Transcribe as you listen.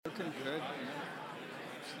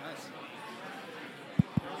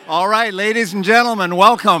All right, ladies and gentlemen,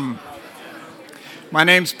 welcome. My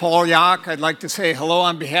name's Paul Yock. I'd like to say hello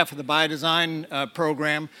on behalf of the BioDesign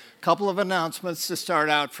program. A couple of announcements to start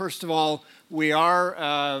out. First of all, we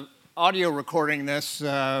are audio recording this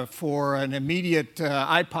for an immediate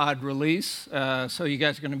iPod release, so you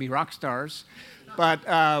guys are going to be rock stars. But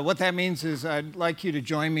what that means is I'd like you to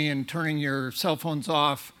join me in turning your cell phones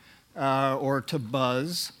off or to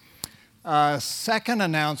buzz. Second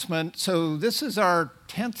announcement, so this is our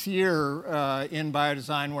 10th year in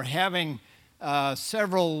BioDesign. We're having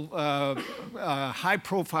several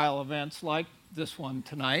high-profile events like this one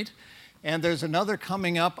tonight. And there's another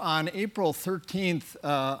coming up on April 13th.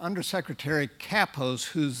 Undersecretary Capos,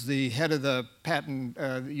 who's the head of the patent,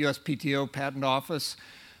 USPTO patent office,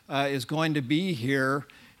 is going to be here.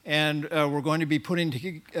 And we're going to be putting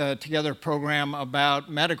together a program about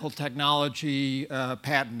medical technology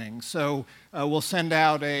patenting. So we'll send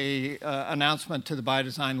out an announcement to the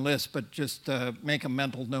BioDesign list, but just make a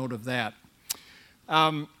mental note of that.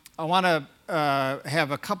 I want to have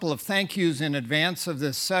a couple of thank yous in advance of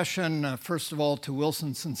this session. First of all, to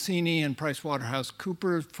Wilson Sonsini and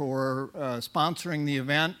PricewaterhouseCoopers for sponsoring the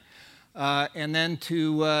event. And then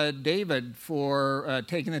to David for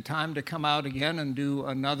taking the time to come out again and do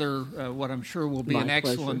another, what I'm sure will be an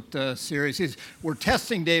excellent series. We're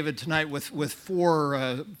testing David tonight with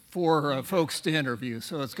four folks to interview,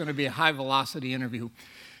 so it's going to be a high-velocity interview.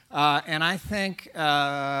 And I think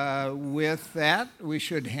with that, we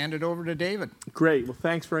should hand it over to David. Great. Well,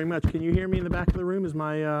 thanks very much. Can you hear me in the back of the room? Is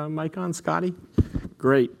my mic on, Scotty?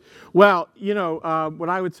 Great. Well, you know, what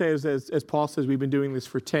I would say is, as Paul says, we've been doing this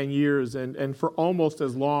for 10 years, and for almost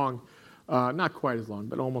as long, not quite as long,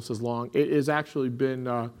 but almost as long, it has actually been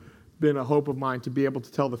a hope of mine to be able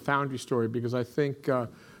to tell the Foundry story, because I think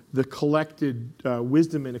the collected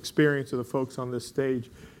wisdom and experience of the folks on this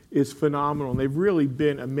stage is phenomenal. And they've really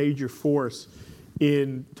been a major force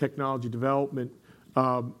in technology development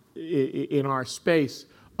in our space.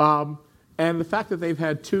 And the fact that they've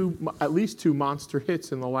had at least two monster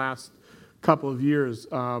hits in the last couple of years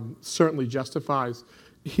certainly justifies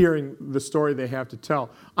hearing the story they have to tell.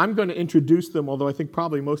 I'm going to introduce them, although I think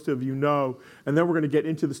probably most of you know, and then we're going to get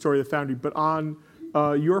into the story of the Foundry. But on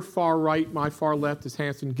your far right, my far left is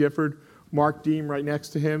Hanson Gifford, Mark Deem right next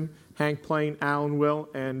to him, Hank Plain, Alan Will,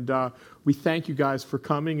 and we thank you guys for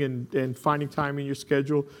coming and finding time in your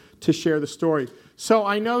schedule to share the story. So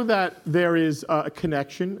I know that there is a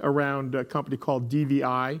connection around a company called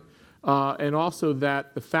DVI, and also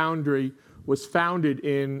that the Foundry was founded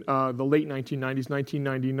in the late 1990s,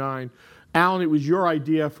 1999. Alan, it was your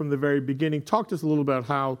idea from the very beginning. Talk to us a little about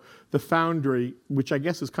how the Foundry, which I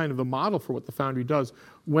guess is kind of the model for what the Foundry does,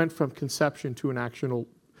 went from conception to an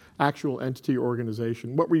actual entity or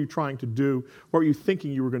organization. What were you trying to do? What were you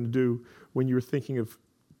thinking you were going to do when you were thinking of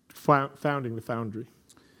founding the Foundry?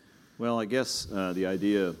 Well, I guess the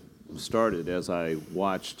idea started as I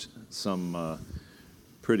watched some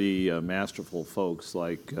pretty masterful folks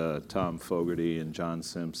like Tom Fogarty and John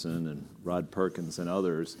Simpson and Rod Perkins and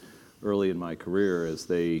others early in my career as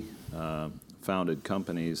they founded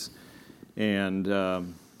companies, and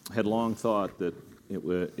had long thought that it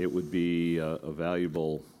would be a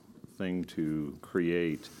valuable thing to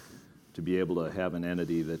create, to be able to have an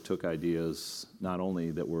entity that took ideas not only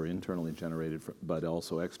that were internally generated but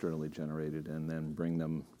also externally generated, and then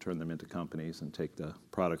turn them into companies and take the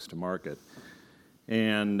products to market.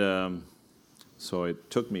 And so it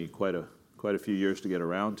took me quite a few years to get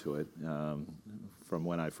around to it, from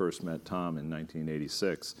when I first met Tom in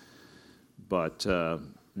 1986. But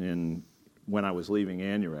when I was leaving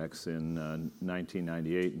Anurex in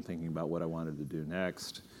 1998 and thinking about what I wanted to do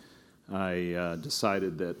next, I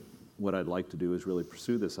decided that what I'd like to do is really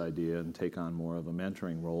pursue this idea and take on more of a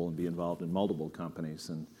mentoring role and be involved in multiple companies.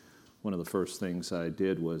 And one of the first things I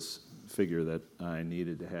did was figure that I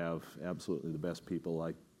needed to have absolutely the best people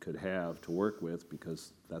I could have to work with,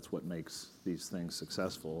 because that's what makes these things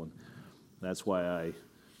successful. And that's why I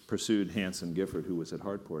pursued Hanson Gifford, who was at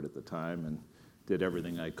Hartport at the time, and did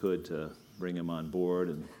everything I could to bring him on board,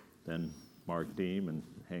 and then Mark Deem and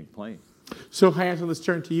Hank Plain. So Hanson, let's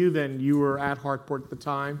turn to you then. You were at Hartport at the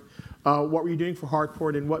time. What were you doing for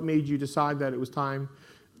Hartport, and what made you decide that it was time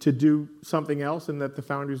to do something else and that the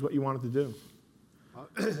Foundry is what you wanted to do?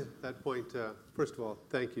 At that point, first of all,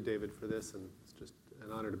 thank you, David, for this, and it's just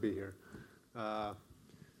an honor to be here. I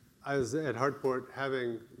was at Hartport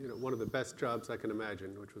having one of the best jobs I can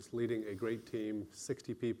imagine, which was leading a great team,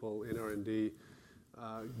 60 people in R&D,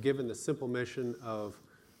 given the simple mission of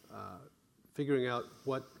figuring out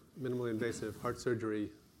what minimally invasive heart surgery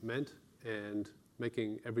meant and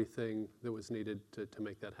making everything that was needed to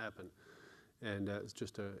make that happen. And it was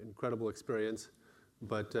just an incredible experience.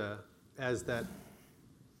 But as that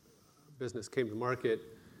business came to market,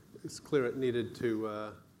 it's clear it needed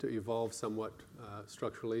to evolve somewhat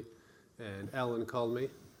structurally. And Alan called me,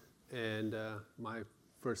 and my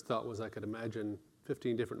first thought was I could imagine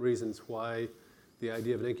 15 different reasons why the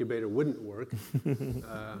idea of an incubator wouldn't work,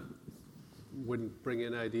 wouldn't bring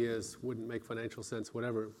in ideas, wouldn't make financial sense,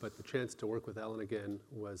 whatever. But the chance to work with Alan again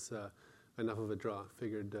was enough of a draw.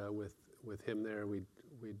 Figured with him there, we'd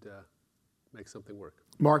make something work.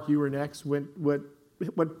 Mark, you were next.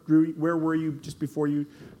 What drew? Where were you just before you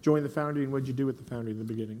joined the Foundry, and what did you do at the Foundry in the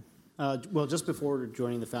beginning? Well, just before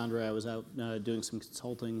joining the Foundry, I was out doing some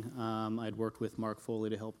consulting. I'd worked with Mark Foley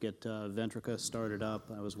to help get Ventrica started up.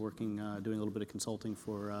 I was working, doing a little bit of consulting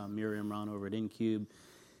for Miriam Ron over at InCube,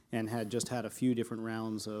 and had just had a few different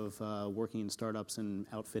rounds of working in startups and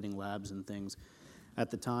outfitting labs and things. At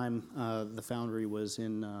the time, the Foundry was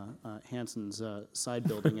in Hanson's side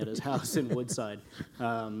building at his house in Woodside.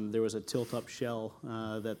 There was a tilt-up shell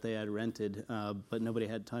that they had rented, but nobody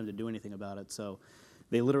had time to do anything about it. So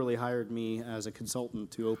they literally hired me as a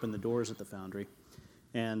consultant to open the doors at the Foundry.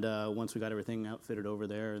 And once we got everything outfitted over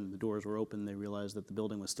there and the doors were open, they realized that the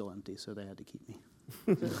building was still empty, so they had to keep me.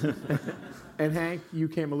 And Hank, you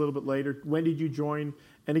came a little bit later. When did you join?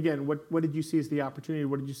 And again, what did you see as the opportunity?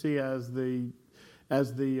 What did you see as the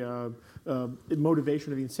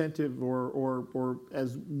motivation or the incentive or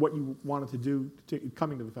as what you wanted to do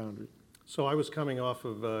coming to the Foundry? So I was coming off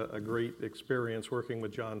of a great experience working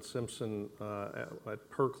with John Simpson at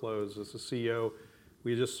Perclose as the CEO.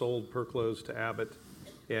 We just sold Perclose to Abbott,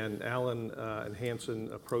 and Alan and Hanson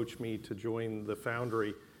approached me to join the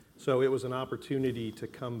Foundry. So it was an opportunity to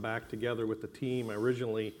come back together with the team. I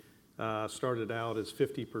originally started out as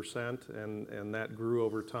 50%, and that grew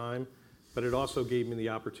over time. But it also gave me the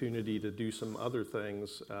opportunity to do some other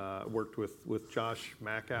things. Worked with Josh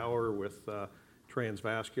Mackauer with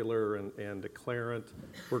Transvascular and Declarant.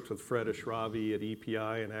 Worked with Fred Ashravi at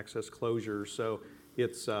EPI and Access Closure. So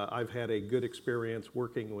it's I've had a good experience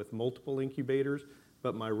working with multiple incubators,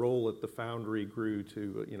 but my role at the Foundry grew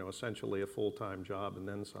to essentially a full-time job and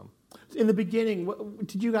then some. In the beginning,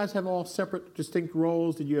 did you guys have all separate, distinct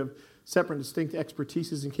roles? Did you have separate, distinct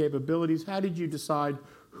expertises and capabilities? How did you decide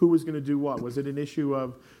who was going to do what? Was it an issue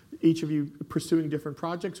of each of you pursuing different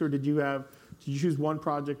projects, or did you choose one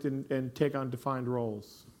project and take on defined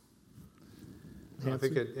roles? I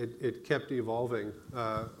think it kept evolving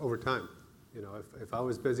over time. If I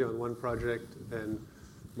was busy on one project, then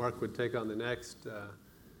Mark would take on the next.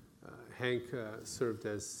 Hank served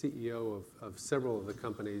as CEO of several of the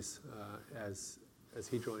companies as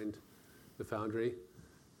he joined the Foundry,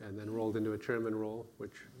 and then rolled into a chairman role,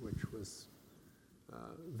 which was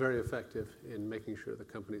very effective in making sure the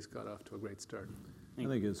companies got off to a great start. I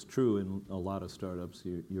think it's true in a lot of startups.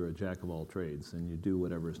 You're a jack of all trades, and you do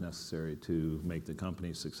whatever is necessary to make the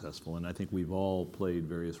company successful. And I think we've all played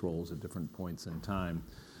various roles at different points in time.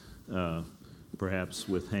 Perhaps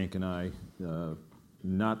with Hank and I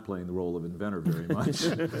not playing the role of inventor very much,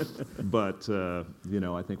 but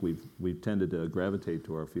I think we've tended to gravitate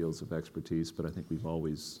to our fields of expertise. But I think we've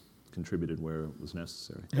always contributed where it was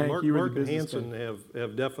necessary. Hank, Mark and Hanson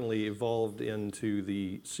have definitely evolved into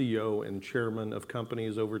the CEO and chairman of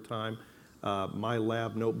companies over time. My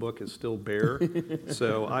lab notebook is still bare,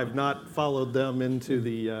 so I've not followed them into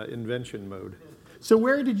the invention mode. So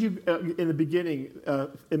where did you, in the beginning,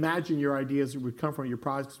 imagine your ideas would come from, your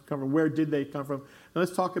projects would come from? Where did they come from? And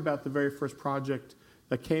let's talk about the very first project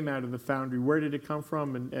that came out of the Foundry. Where did it come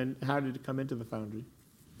from, and how did it come into the Foundry?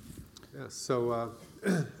 Yeah, so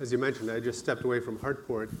as you mentioned, I just stepped away from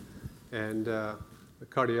Hartport, and a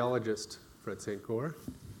cardiologist, Fred St. Gore,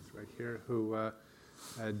 right here, who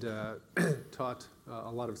had taught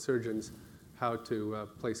a lot of surgeons how to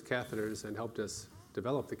place catheters and helped us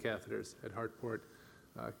develop the catheters at Hartport,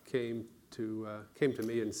 came to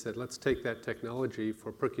me and said, let's take that technology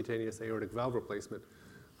for percutaneous aortic valve replacement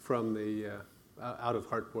from the out of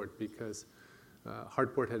Hartport, because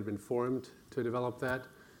Hartport had been formed to develop that.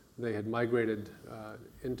 They had migrated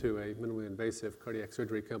into a minimally invasive cardiac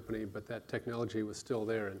surgery company, but that technology was still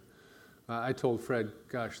there. And I told Fred,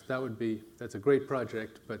 gosh, that's a great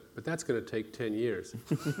project, but that's going to take 10 years.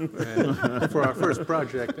 And for our first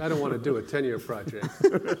project, I don't want to do a 10-year project.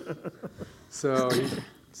 So he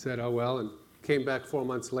said, oh, well, and came back 4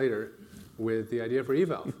 months later with the idea for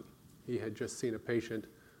eValve. He had just seen a patient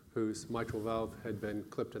whose mitral valve had been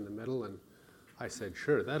clipped in the middle, and I said,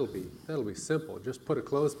 sure, that'll be simple. Just put a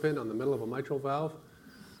clothespin on the middle of a mitral valve,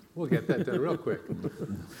 We'll get that done real quick.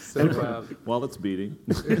 So, While it's beating.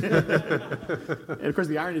 And of course,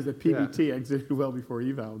 the irony is that PBT exited well before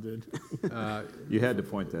eval did. You had to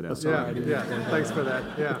point that out. yeah, thanks for that.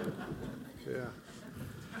 Yeah.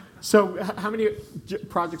 So how many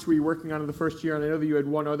projects were you working on in the first year? And I know that you had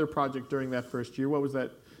one other project during that first year. What was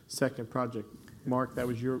that second project? Mark, that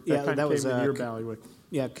was your, that came with your bailiwick.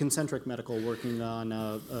 Yeah, Concentric Medical, working on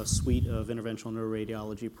a suite of interventional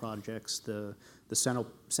neuroradiology projects. The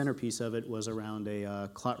centerpiece of it was around a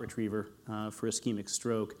clot retriever for ischemic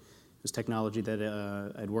stroke. It was technology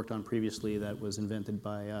that I'd worked on previously that was invented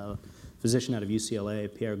by a physician out of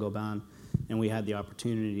UCLA, Pierre Gobin, and we had the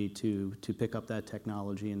opportunity to pick up that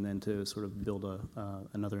technology and then to sort of build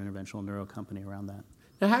another interventional neuro company around that.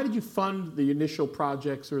 Now, how did you fund the initial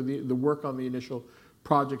projects or the work on the initial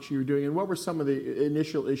projects you were doing, and what were some of the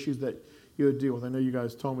initial issues that you would deal with? I know you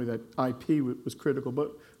guys told me that IP was critical,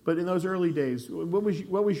 but in those early days, what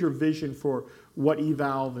was your vision for what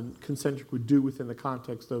eValve and Concentric would do within the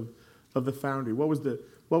context of the Foundry? What was the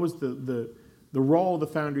role of the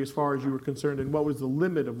Foundry as far as you were concerned, and what was the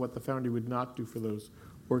limit of what the Foundry would not do for those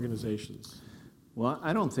organizations? Well,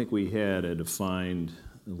 I don't think we had a defined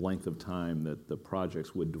length of time that the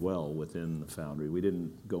projects would dwell within the Foundry. We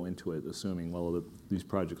didn't go into it assuming, well, these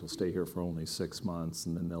projects will stay here for only 6 months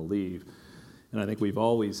and then they'll leave. And I think we've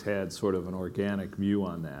always had sort of an organic view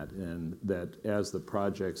on that, and that as the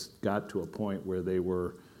projects got to a point where they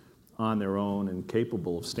were on their own and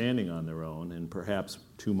capable of standing on their own, and perhaps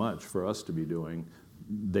too much for us to be doing,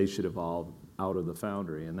 they should evolve out of the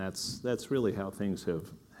Foundry. And that's really how things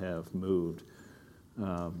have moved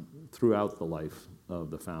throughout the life of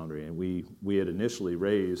the Foundry. And we had initially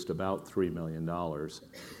raised about $3 million.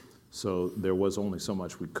 So there was only so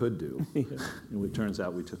much we could do. And it turns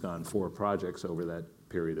out we took on 4 projects over that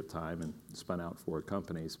period of time and spun out 4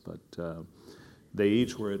 companies. But they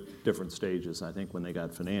each were at different stages, I think, when they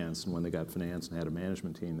got financed. And when they got financed and had a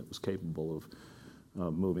management team that was capable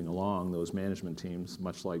of moving along, those management teams,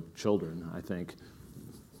 much like children, I think,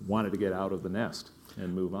 wanted to get out of the nest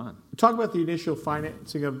and move on. Talk about the initial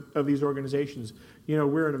financing of these organizations. You know,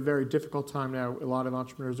 we're in a very difficult time now. A lot of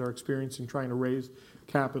entrepreneurs are experiencing trying to raise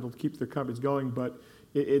capital to keep their companies going, but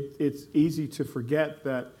it's easy to forget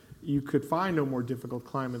that you could find no more difficult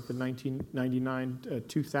climate than 1999,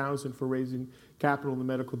 2000 for raising capital in the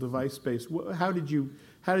medical device space. How did you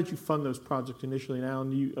fund those projects initially? And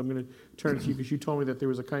Alan, I'm going to turn to you because you told me that there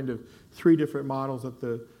was a kind of 3 different models that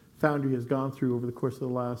the Foundry has gone through over the course of the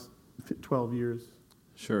last 12 years.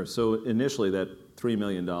 Sure. So initially, that $3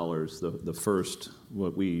 million, the first,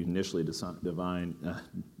 what we initially defined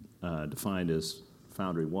as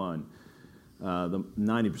Foundry 1, the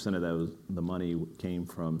 90% of the money came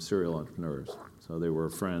from serial entrepreneurs. So they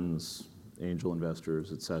were friends, angel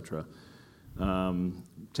investors, et cetera.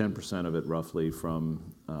 10% of it roughly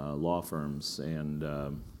from law firms and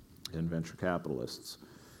venture capitalists.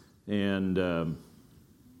 And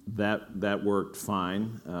that worked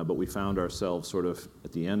fine, but we found ourselves sort of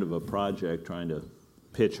at the end of a project trying to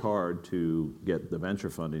pitch hard to get the venture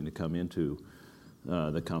funding to come into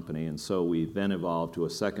the company. And so we then evolved to a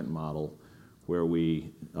second model where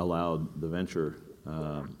we allowed the venture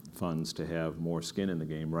funds to have more skin in the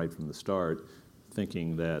game right from the start,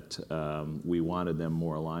 thinking that we wanted them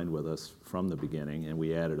more aligned with us from the beginning. And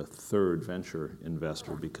we added a third venture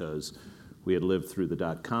investor because we had lived through the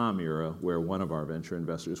dot-com era where one of our venture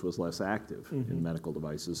investors was less active in medical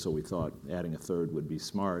devices, so we thought adding a third would be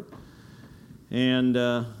smart. And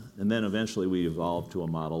then eventually we evolved to a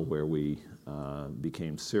model where we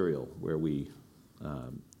became serial, where we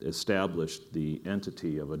established the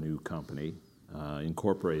entity of a new company,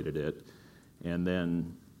 incorporated it, and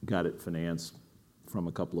then got it financed from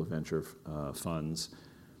a couple of venture funds,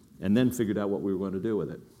 and then figured out what we were going to do with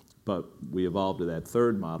it. But we evolved to that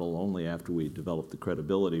third model only after we developed the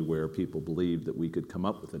credibility where people believed that we could come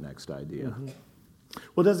up with the next idea.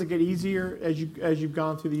 Well, does it get easier as you've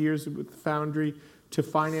gone through the years with the Foundry to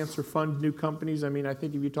finance or fund new companies? I mean, I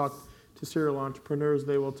think if you talk to serial entrepreneurs,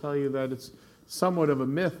 they will tell you that it's somewhat of a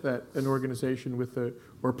myth that an organization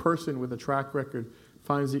or a person with a track record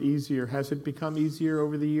finds it easier. Has it become easier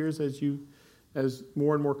over the years as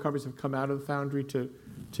more and more companies have come out of the Foundry to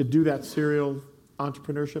do that serial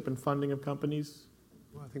entrepreneurship and funding of companies?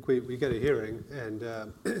 Well, I think we get a hearing, and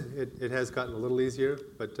it has gotten a little easier.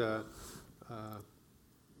 But you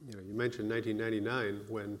mentioned 1999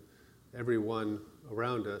 when everyone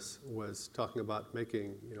around us was talking about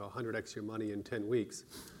making 100x your money in 10 weeks,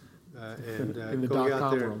 and in the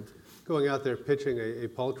dot-com world. Going out there pitching a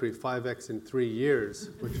paltry 5x in 3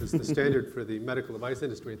 years, which was the standard for the medical device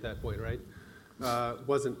industry at that point, right?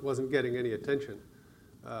 Wasn't getting any attention.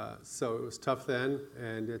 So it was tough then,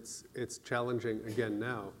 and it's challenging again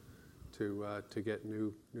now to get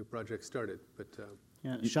new projects started. But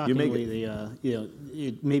Yeah, You shockingly,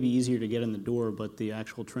 it may be easier to get in the door, but the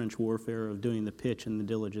actual trench warfare of doing the pitch and the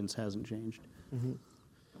diligence hasn't changed.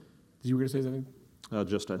 You were going to say something? I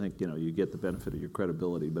think, you get the benefit of your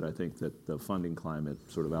credibility, but I think that the funding climate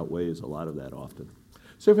sort of outweighs a lot of that often.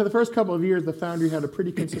 So for the first couple of years, the Foundry had a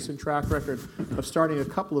pretty consistent track record of starting a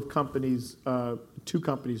couple of companies, 2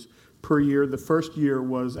 companies per year. The first year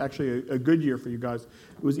was actually a good year for you guys.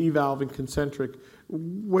 It was eValve and Concentric.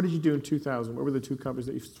 What did you do in 2000? What were the 2 companies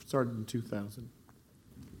that you started in 2000?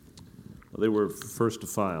 Well, they were First to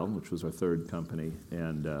File, which was our 3rd company,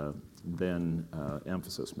 and then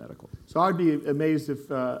Emphasis Medical. So I'd be amazed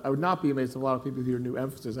if, I would not be amazed if a lot of people here knew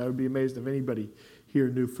Emphasis. I would be amazed if anybody here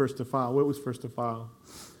knew First to File. What was First to File?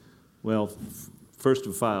 Well, First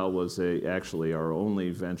to File was actually our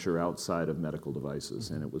only venture outside of medical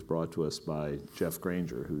devices, and it was brought to us by Jeff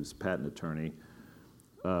Granger, who's a patent attorney,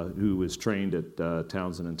 who was trained at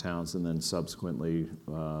Townsend & Townsend, and then subsequently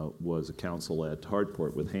was a counsel at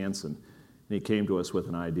Hartport with Hansen. And he came to us with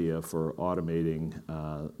an idea for automating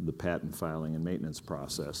the patent filing and maintenance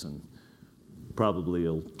process. And probably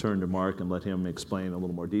I'll turn to Mark and let him explain a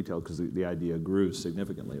little more detail, because the idea grew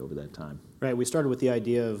significantly over that time. Right, we started with the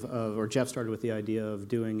idea or Jeff started with the idea of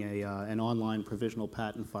doing an online provisional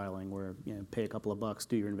patent filing where pay a couple of bucks,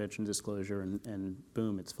 do your invention disclosure, and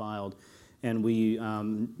boom, it's filed. And we,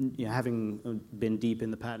 having been deep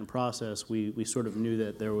in the patent process, we sort of knew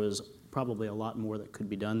that there was probably a lot more that could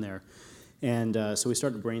be done there. And so we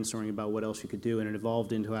started brainstorming about what else you could do, and it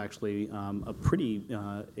evolved into actually a pretty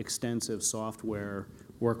extensive software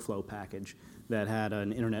workflow package that had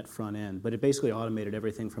an internet front end. But it basically automated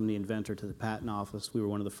everything from the inventor to the patent office. We were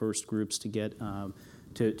one of the first groups to get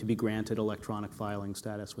to be granted electronic filing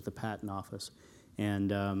status with the patent office. And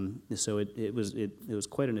so it was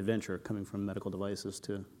quite an adventure coming from medical devices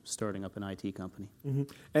to starting up an IT company. And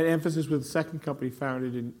Emphasis was the second company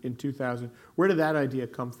founded in 2000. Where did that idea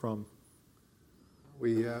come from?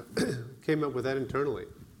 we came up with that internally.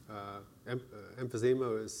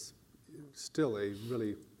 Emphysema is still a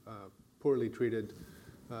really poorly treated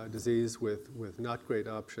disease with not great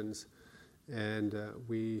options, and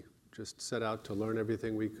we just set out to learn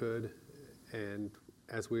everything we could, and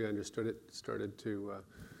as we understood it, started to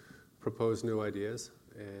propose new ideas.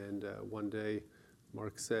 And one day,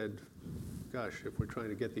 Mark said, gosh, if we're trying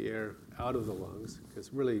to get the air out of the lungs,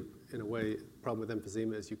 because really, in a way, the problem with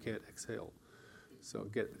emphysema is you can't exhale. So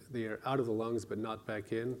get the air out of the lungs but not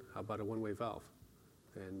back in, how about a one-way valve?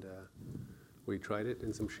 And we tried it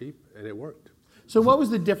in some sheep, and it worked. So what was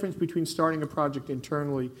the difference between starting a project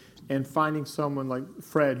internally and finding someone like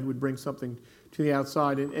Fred who would bring something to the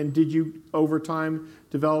outside? And did you, over time,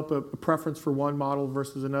 develop a preference for one model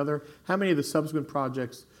versus another? How many of the subsequent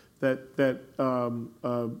projects that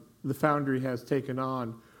the Foundry has taken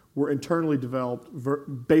on were internally developed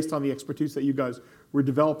based on the expertise that you guys were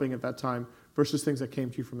developing at that time versus things that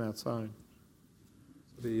came to you from outside?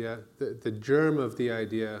 The germ of the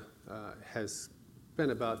idea has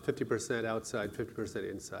been about 50% outside, 50%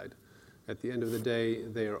 inside. At the end of the day,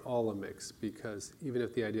 they are all a mix, because even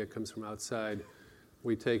if the idea comes from outside,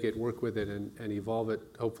 we take it, work with it, and evolve it,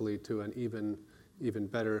 hopefully, to an even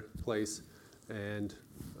better place. And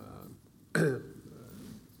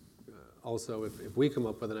also, if we come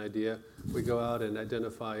up with an idea, we go out and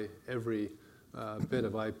identify every bit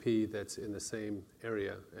of IP that's in the same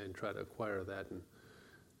area and try to acquire that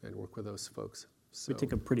and work with those folks. So we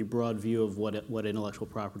take a pretty broad view of what intellectual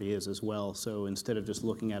property is as well. So instead of just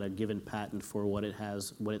looking at a given patent for what it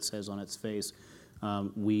has, what it says on its face,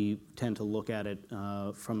 we tend to look at it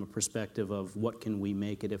from a perspective of what can we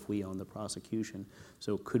make it if we own the prosecution.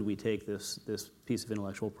 So could we take this piece of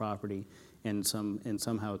intellectual property and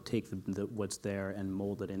somehow take what's there and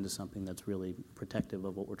mold it into something that's really protective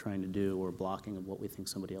of what we're trying to do, or blocking of what we think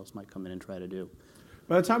somebody else might come in and try to do.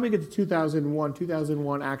 By the time we get to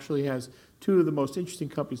 2001 actually has two of the most interesting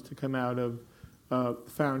companies to come out of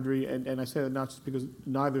Foundry, and I say that not just because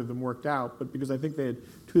neither of them worked out, but because I think they had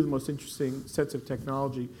two of the most interesting sets of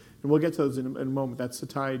technology, and we'll get to those in a moment. That's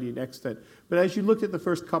Satiety and Extent. But as you looked at the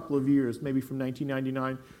first couple of years, maybe from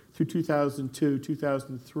 1999 through 2002,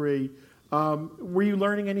 2003, were you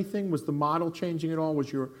learning anything? Was the model changing at all?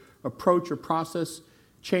 Was your approach or process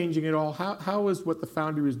changing at all? How was what the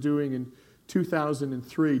Foundry was doing in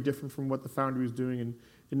 2003 different from what the Foundry was doing in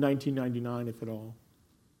 1999, if at all?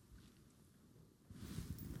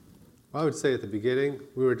 I would say at the beginning,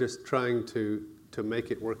 we were just trying to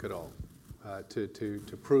make it work at all, to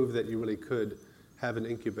prove that you really could have an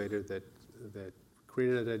incubator that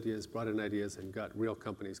created ideas, brought in ideas, and got real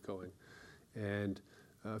companies going. And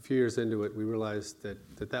a few years into it, we realized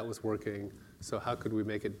that was working, so how could we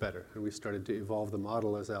make it better? And we started to evolve the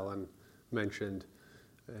model, as Alan mentioned,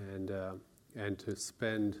 and to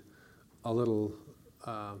spend a little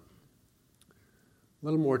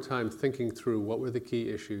more time thinking through what were the key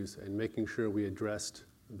issues and making sure we addressed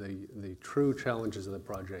the true challenges of the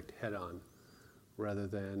project head on, rather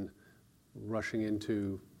than rushing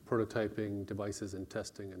into prototyping devices and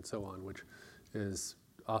testing and so on, which is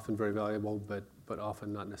often very valuable, but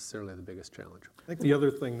often not necessarily the biggest challenge. I think the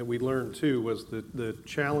other thing that we learned too was that the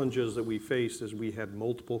challenges that we faced as we had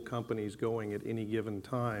multiple companies going at any given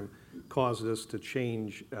time caused us to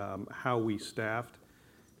change how we staffed.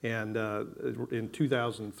 And in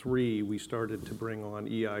 2003, we started to bring on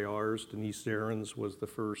EIRs. Denise Zarins was the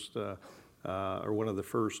first, or one of the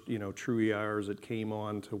first, true EIRs that came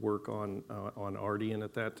on to work on Ardian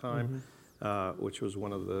at that time, which was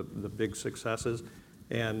one of the big successes.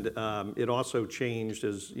 And it also changed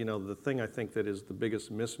as, the thing I think that is the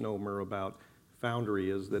biggest misnomer about Foundry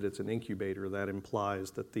is that it's an incubator. That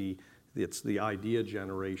implies that it's the idea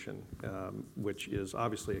generation, which is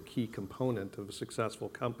obviously a key component of a successful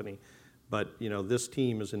company. But, this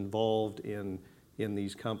team is involved in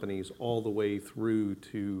these companies all the way through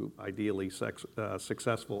to ideally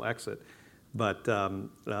successful exit. But,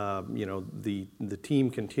 the team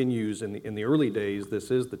continues in the early days.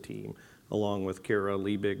 This is the team, along with Kara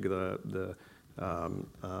Liebig, the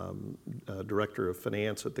director of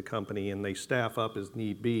finance at the company, and they staff up as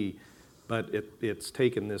need be. But it's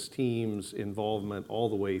taken this team's involvement all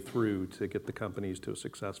the way through to get the companies to a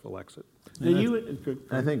successful exit.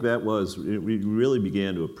 I think we really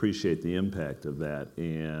began to appreciate the impact of that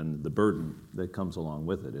and the burden that comes along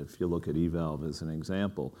with it. If you look at eValve as an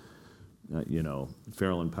example,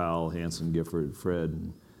 Farrell & Powell, Hanson, Gifford,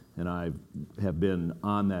 Fred, and I have been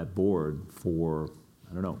on that board for,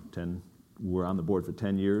 10, we're on the board for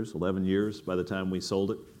 10 years, 11 years by the time we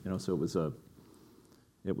sold it. So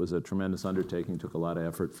it was a tremendous undertaking, took a lot of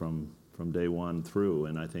effort from day one through,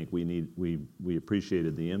 and I think we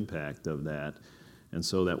appreciated the impact of that. And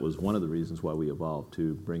so that was one of the reasons why we evolved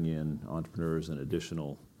to bring in entrepreneurs and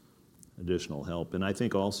additional help. And I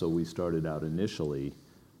think also we started out initially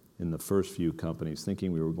in the first few companies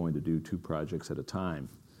thinking we were going to do 2 projects at a time.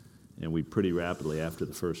 And we pretty rapidly, after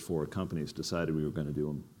the first 4 companies, decided we were going to do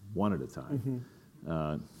them 1 at a time.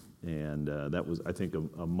 That was, I think,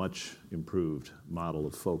 a much improved model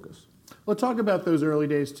of focus. Well, talk about those early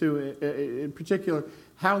days, too. In particular,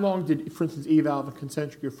 how long did, for instance, eValve and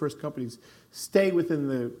Concentric, your first companies, stay within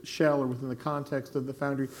the shell or within the context of the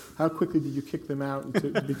Foundry? How quickly did you kick them out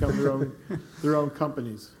to become their own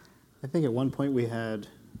companies? I think at one point we had,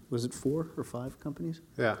 was it 4 or 5 companies?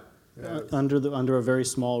 Yeah. Under a very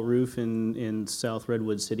small roof in South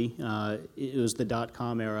Redwood City. It was the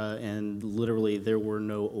 .com era, and literally there were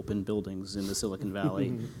no open buildings in the Silicon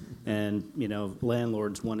Valley. And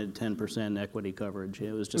landlords wanted 10% equity coverage.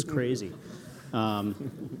 It was just crazy.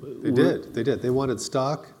 They did. They wanted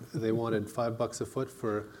stock. They wanted $5 a foot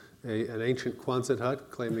for an ancient Quonset hut,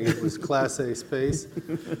 claiming it was Class A space.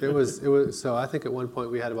 It was. So I think at one point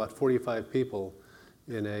we had about 45 people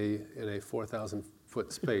in a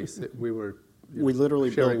 4,000-foot space. We literally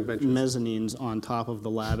built benches. mezzanines on top of the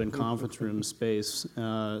lab and conference room space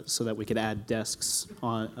so that we could add desks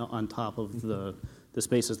on top of the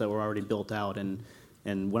spaces that were already built out. And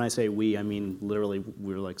when I say we, I mean literally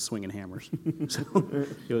we were like swinging hammers. So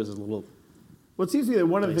it was a little. Well, it seems to me that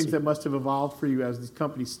one of the things that must have evolved for you as these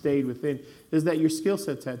companies stayed within is that your skill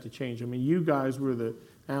sets had to change. I mean, you guys were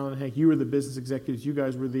Alan and Hank, you were the business executives, you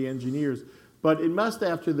guys were the engineers. But it must,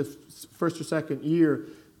 after the first or second year,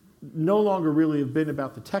 no longer really have been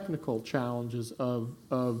about the technical challenges of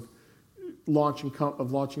launching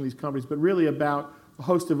these companies, but really about a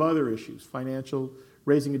host of other issues: financial,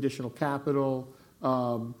 raising additional capital,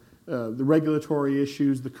 the regulatory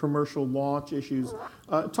issues, the commercial launch issues.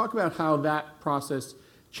 Talk about how that process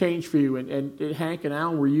changed for you. And Hank and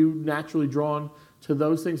Alan, were you naturally drawn to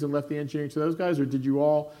those things and left the engineering to those guys, or did you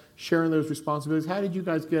all share in those responsibilities? How did you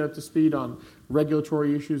guys get up to speed on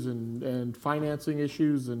regulatory issues and financing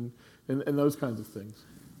issues and those kinds of things?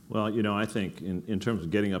 Well, I think in terms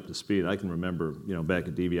of getting up to speed, I can remember, back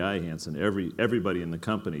at DVI Hansen, everybody in the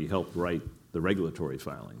company helped write the regulatory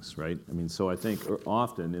filings, right? I mean, so I think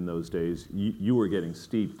often in those days, you were getting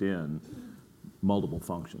steeped in multiple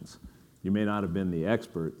functions. You may not have been the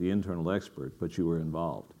internal expert, but you were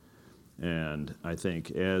involved. And I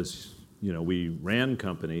think as we ran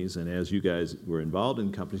companies, and as you guys were involved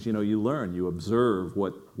in companies, you learn, you observe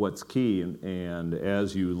what's key, and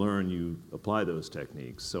as you learn, you apply those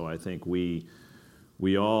techniques. So I think we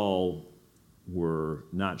we all were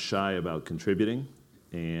not shy about contributing,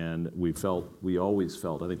 and we always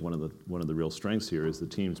felt, I think one of the real strengths here is the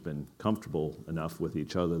team's been comfortable enough with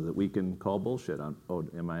each other that we can call bullshit on, oh,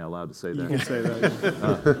 am I allowed to say that? You can say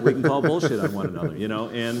that. We can call bullshit on one another,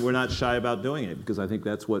 and we're not shy about doing it, because I think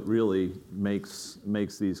that's what really makes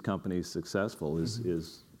these companies successful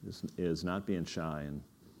is not being shy. And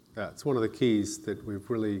Yeah, it's one of the keys that we've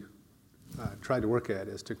really tried to work at,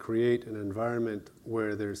 is to create an environment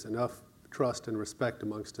where there's enough trust and respect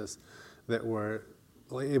amongst us that we're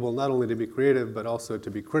able not only to be creative but also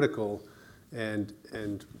to be critical and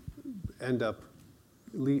end up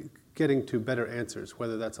getting to better answers,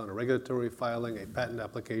 whether that's on a regulatory filing, a patent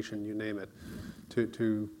application, you name it,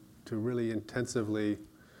 to really intensively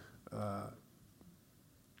Well,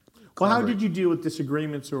 how did you deal with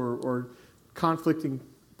disagreements or conflicting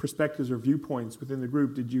perspectives or viewpoints within the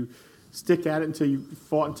group? Did you stick at it until you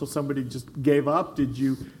fought until somebody just gave up? Did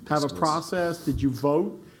you have a process? Did you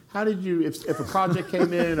vote? How did you, if a project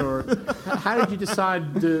came in, or how did you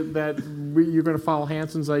decide that you're going to follow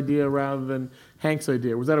Hanson's idea rather than Hank's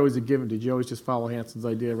idea? Was that always a given? Did you always just follow Hanson's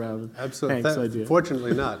idea rather than Hank's idea?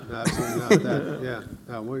 Fortunately not. Absolutely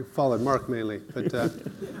not. We followed Mark mainly. But,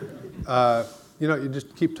 you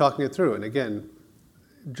just keep talking it through. And again,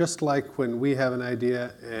 just like when we have an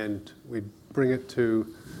idea and we bring it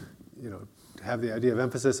to, have the idea of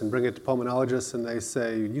emphasis and bring it to pulmonologists and they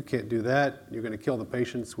say, you can't do that, you're going to kill the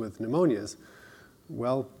patients with pneumonias.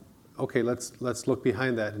 Well, okay, let's look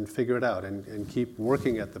behind that and figure it out and keep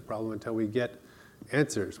working at the problem until we get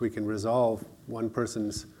answers. We can resolve one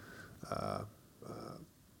person's,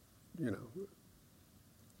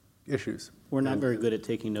 issues. We're not very good at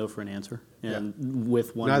taking no for an answer, and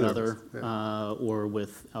with one another or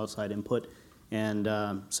with outside input. And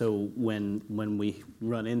so when we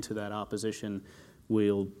run into that opposition,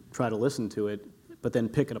 we'll try to listen to it, but then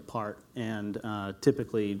pick it apart. And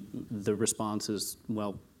typically the response is,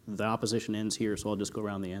 well, the opposition ends here, so I'll just go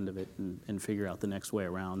around the end of it and figure out the next way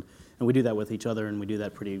around. And we do that with each other, and we do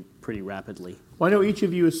that pretty rapidly. Well, I know each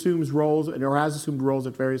of you assumes roles, or has assumed roles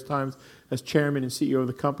at various times as chairman and CEO of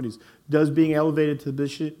the companies. Does being elevated to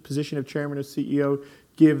the position of chairman or CEO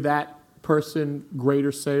give that person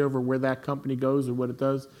greater say over where that company goes or what it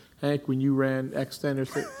does? Hank, when you ran Extent or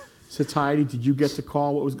Satiety, did you get to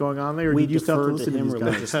call what was going on there, or we did you still have to deferred listen to to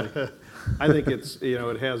him these guys? religiously. I think it's,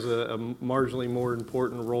 it has a marginally more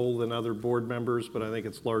important role than other board members, but I think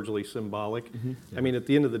it's largely symbolic. Mm-hmm. I mean, at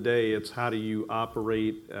the end of the day, it's how do you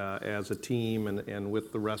operate as a team and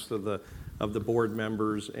with the rest of the board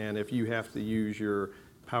members, and if you have to use your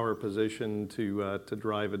power position to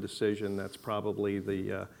drive a decision, that's probably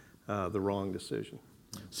the wrong decision.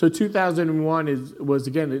 So 2001 was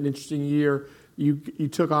again an interesting year. You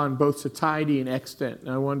took on both Satiety and Extent,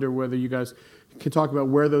 and I wonder whether you guys can talk about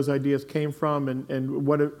where those ideas came from and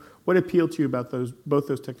what appealed to you about both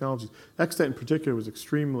those technologies. Extent in particular was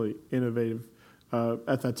extremely innovative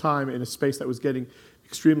at that time in a space that was getting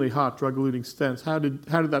extremely hot, drug-eluting stents. How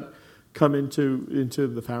did that come into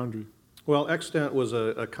the foundry? Well, Extent was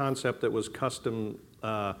a concept that was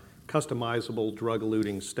customizable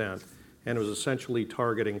drug-eluting stent, and it was essentially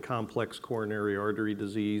targeting complex coronary artery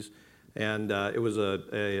disease. And it was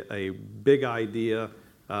a big idea.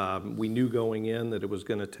 We knew going in that it was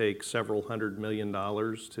going to take several $100 million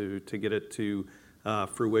to get it to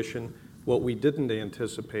fruition. What we didn't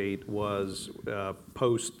anticipate was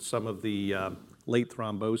post some of the late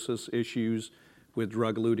thrombosis issues with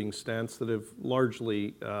drug-eluting stents that have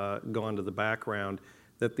largely gone to the background,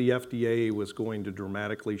 that the FDA was going to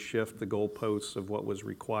dramatically shift the goalposts of what was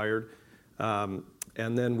required.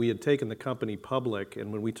 And then we had taken the company public,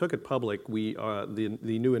 and when we took it public, the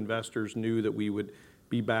new investors knew that we would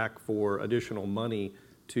be back for additional money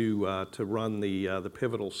to run the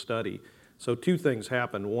pivotal study. So two things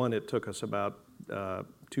happened. One, it took us about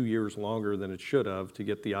 2 years longer than it should have to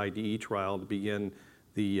get the IDE trial to begin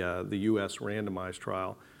the U.S. randomized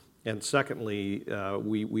trial. And secondly,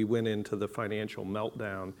 we went into the financial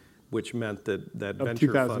meltdown, which meant that venture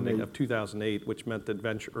 2008. funding of 2008, which meant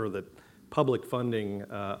that public funding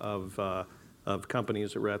of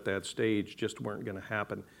companies that were at that stage just weren't going to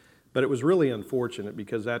happen. But it was really unfortunate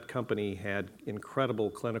because that company had incredible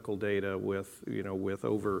clinical data with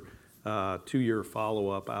over 2-year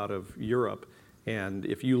follow-up out of Europe. And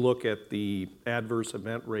if you look at the adverse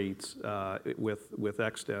event rates with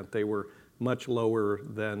Extent, they were much lower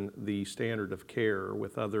than the standard of care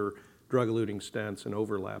with other drug-eluting stents and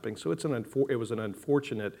overlapping. So it was an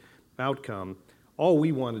unfortunate outcome. All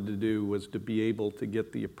we wanted to do was to be able to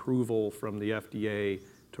get the approval from the FDA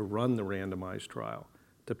to run the randomized trial,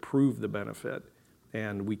 to prove the benefit.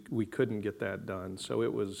 and we couldn't get that done. So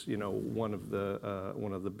it was, one of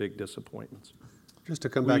the big disappointments. Just to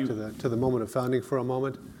come back to the moment of founding for a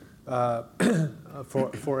moment,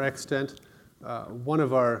 for Extent, one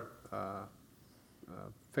of our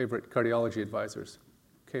favorite cardiology advisors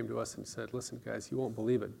came to us and said, listen, guys, you won't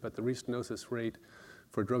believe it, but the restenosis rate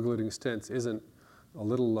for drug-eluting stents isn't a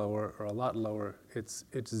little lower or a lot lower, it's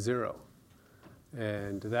 0.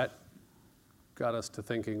 And that got us to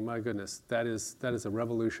thinking, my goodness, that is a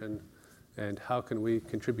revolution, and how can we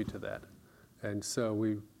contribute to that? And so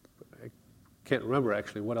I can't remember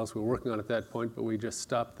actually what else we were working on at that point, but we just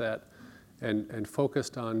stopped that and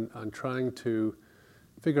focused on trying to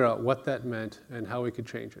figure out what that meant and how we could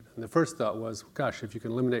change it. And the first thought was, gosh, if you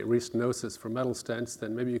can eliminate restenosis for metal stents,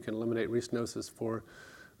 then maybe you can eliminate restenosis for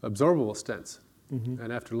absorbable stents. Mm-hmm.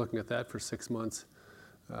 And after looking at that for 6 months,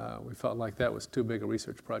 we felt like that was too big a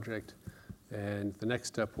research project. And the next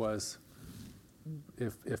step was,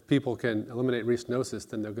 if people can eliminate restenosis,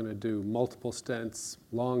 then they're going to do multiple stents,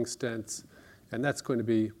 long stents, and that's going to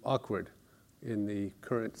be awkward in the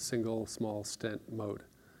current single small stent mode.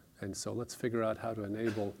 And so let's figure out how to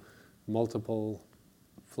enable multiple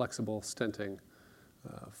flexible stenting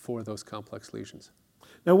for those complex lesions.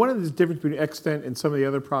 Now, one of the differences between Extent and some of the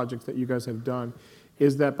other projects that you guys have done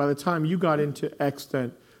is that by the time you got into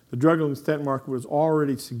Extent, the drug-eluting stent market was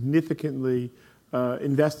already significantly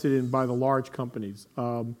invested in by the large companies.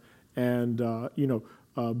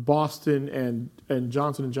 Boston and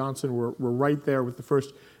Johnson & Johnson were right there with the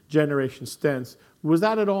first generation stents. Was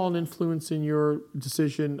that at all an influence in your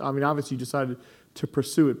decision? I mean, obviously you decided to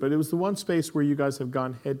pursue it, but it was the one space where you guys have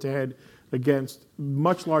gone head-to-head against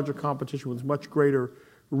much larger competition with much greater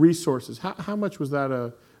resources. How much was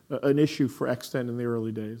that an issue for Extent in the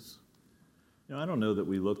early days? I don't know that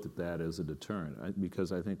we looked at that as a deterrent,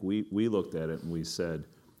 because I think we looked at it and we said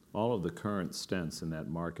all of the current stents in that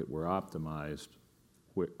market were optimized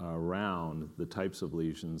around the types of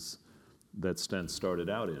lesions that stents started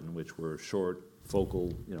out in, which were short focal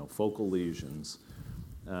lesions.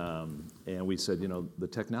 And we said, the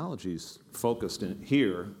technology's focused in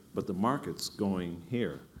here, but the market's going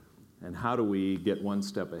here. And how do we get one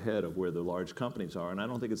step ahead of where the large companies are? And I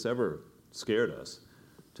don't think it's ever scared us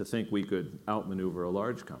to think we could outmaneuver a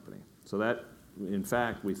large company. So that, in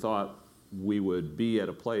fact, we thought we would be at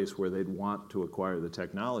a place where they'd want to acquire the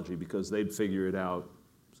technology because they'd figure it out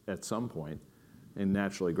at some point and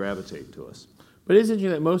naturally gravitate to us. But it is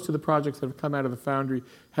interesting that most of the projects that have come out of the Foundry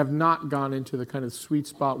have not gone into the kind of sweet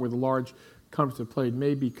spot where the large companies have played.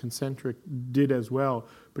 Maybe Concentric did as well.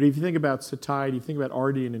 But if you think about satiety, you think about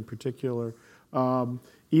Ardian in particular,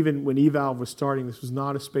 even when eValve was starting, this was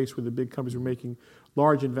not a space where the big companies were making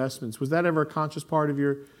large investments. Was that ever a conscious part of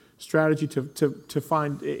your strategy to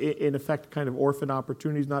find, in effect, kind of orphan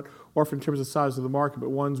opportunities, not orphan in terms of size of the market, but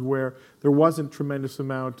ones where there wasn't tremendous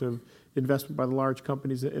amount of investment by the large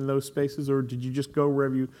companies in those spaces, or did you just go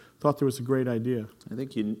wherever you thought there was a great idea? I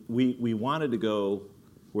think we wanted to go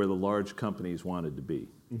where the large companies wanted to be,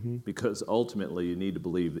 mm-hmm. because ultimately you need to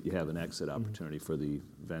believe that you have an exit opportunity mm-hmm. for the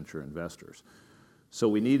venture investors. So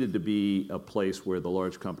we needed to be a place where the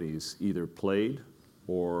large companies either played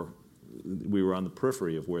or we were on the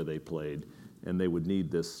periphery of where they played, and they would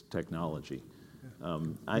need this technology.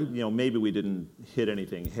 Maybe we didn't hit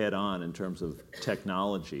anything head on in terms of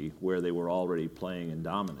technology where they were already playing and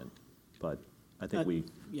dominant, but I think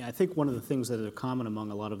I think one of the things that are common among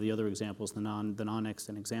a lot of the other examples, the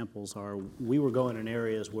non-extent examples, are we were going in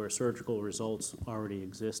areas where surgical results already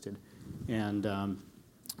existed, and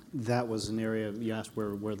that was an area you asked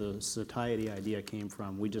where the satiety idea came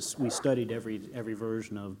from. We studied every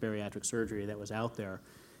version of bariatric surgery that was out there,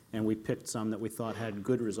 and we picked some that we thought had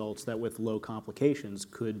good results that with low complications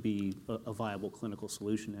could be a viable clinical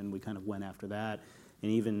solution, and we kind of went after that.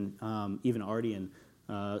 And even Ardian,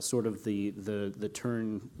 sort of the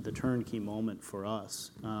turnkey moment for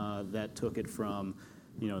us that took it from,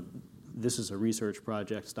 this is a research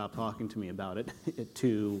project, stop talking to me about it,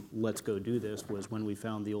 to let's go do this, was when we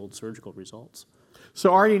found the old surgical results.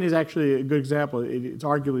 So Ardian is actually a good example. It's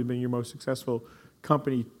arguably been your most successful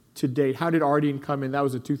company to date. How did Ardian come in? That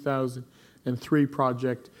was a 2003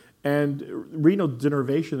 project. And renal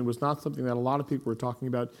denervation was not something that a lot of people were talking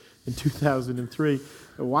about in 2003.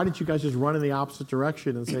 Why didn't you guys just run in the opposite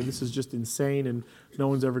direction and say this is just insane and no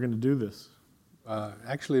one's ever going to do this?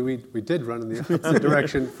 Actually, we did run in the opposite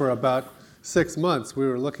direction for about 6 months. We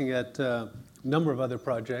were looking at a number of other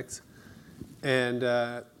projects, and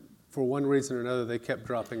for one reason or another, they kept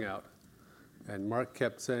dropping out. And Mark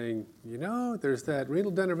kept saying, there's that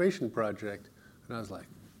renal denervation project. And I was like,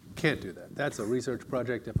 can't do that. That's a research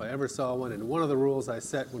project if I ever saw one. And one of the rules I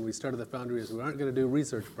set when we started the Foundry is we aren't going to do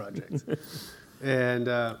research projects.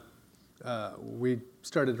 And we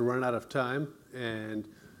started to run out of time and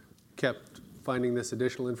kept finding this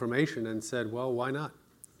additional information and said, well, why not?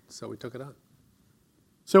 So we took it on.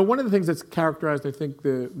 So one of the things that's characterized, I think,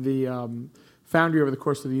 the Foundry over the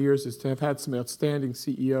course of the years is to have had some outstanding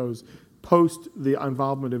CEOs post the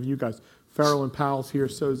involvement of you guys. Farrell and Powell's here,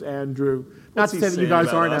 so is Andrew. Not to say that you guys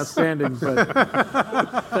aren't outstanding, but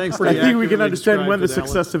Thanks I think we can understand when the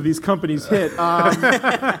success of these companies hit.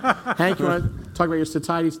 Hank, you want to talk about your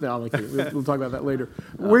satiety? No, okay, we'll talk about that later.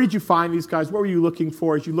 Where did you find these guys? What were you looking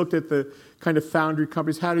for as you looked at the kind of Foundry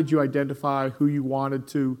companies? How did you identify who you wanted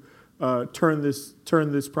to turn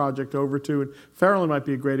this project over to? And Farrell might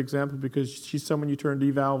be a great example because she's someone you turned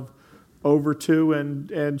eValve over to,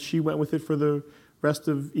 and she went with it for the rest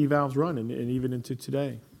of eValve's run and even into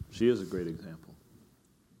today. She is a great example.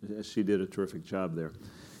 She did a terrific job there.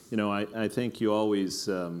 You know, I think you always,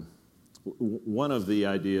 one of the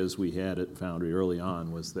ideas we had at Foundry early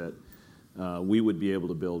on was that we would be able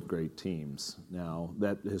to build great teams. Now,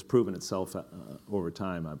 that has proven itself over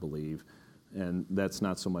time, I believe, and that's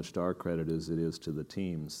not so much to our credit as it is to the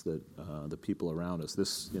teams, that the people around us.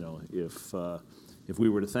 This, you know, if we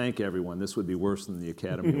were to thank everyone, this would be worse than the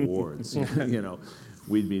Academy Awards. You know,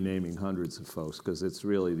 we'd be naming hundreds of folks because it's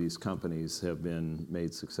really these companies have been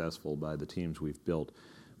made successful by the teams we've built.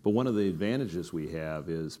 But one of the advantages we have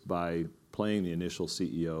is by playing the initial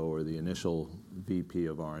CEO or the initial VP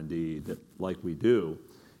of R&D, that, like we do,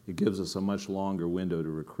 it gives us a much longer window to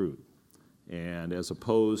recruit. And as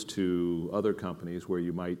opposed to other companies where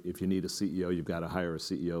you might, if you need a CEO, you've got to hire a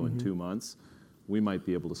CEO in 2 months, we might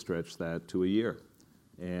be able to stretch that to a year.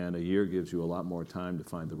 And a year gives you a lot more time to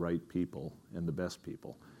find the right people and the best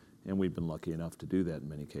people. And we've been lucky enough to do that in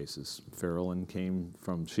many cases. Farrell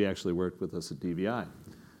she actually worked with us at DVI.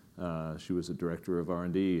 She was a director of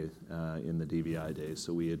R&D in the DVI days,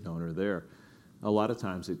 so we had known her there. A lot of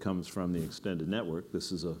times it comes from the extended network.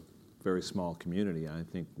 This is a very small community. I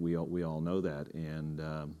think we all know that. And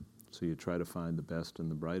so you try to find the best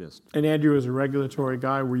and the brightest. And Andrew, as a regulatory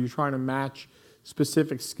guy, were you trying to match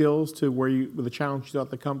specific skills to the challenge you thought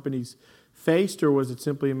the companies faced, or was it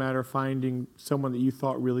simply a matter of finding someone that you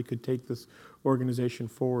thought really could take this organization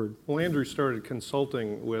forward? Well, Andrew started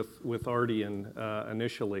consulting with Ardian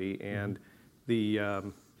initially, and the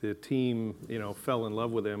team, you know, fell in love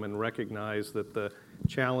with him and recognized that the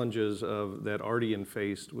challenges that Ardian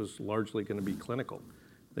faced was largely going to be clinical.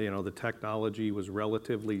 You know, the technology was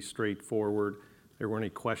relatively straightforward. There weren't any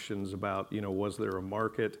questions about, you know, was there a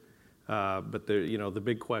market? But the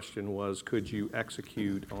big question was, could you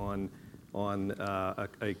execute on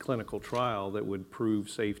a clinical trial that would prove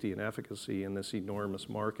safety and efficacy in this enormous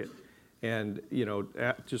market? And you know,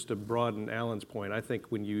 just to broaden Alan's point, I think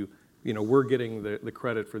when we're getting the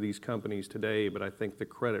credit for these companies today, but I think the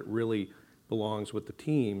credit really belongs with the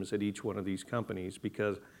teams at each one of these companies,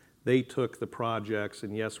 because they took the projects,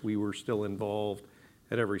 and yes, we were still involved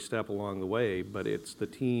at every step along the way, but it's the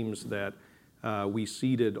teams that we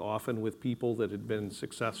seeded often with people that had been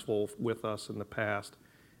successful with us in the past,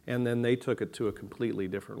 and then they took it to a completely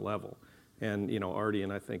different level. And you know,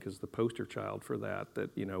 Ardian, I think, is the poster child for that. That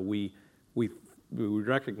you know, we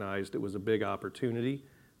recognized it was a big opportunity,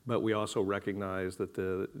 but we also recognized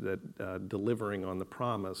that delivering on the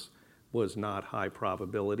promise was not high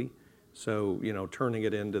probability. So you know, turning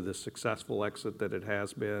it into the successful exit that it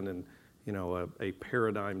has been, and you know, a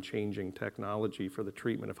paradigm-changing technology for the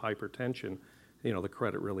treatment of hypertension, you know, the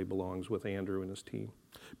credit really belongs with Andrew and his team.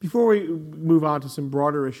 Before we move on to some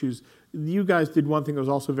broader issues, you guys did one thing that was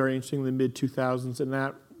also very interesting in the mid-2000s, and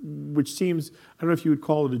that, which seems, I don't know if you would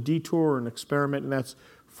call it a detour or an experiment, and that's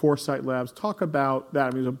Foresight Labs. Talk about that.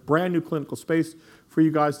 I mean, it's a brand new clinical space for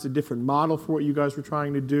you guys. It's a different model for what you guys were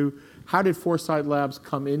trying to do. How did Foresight Labs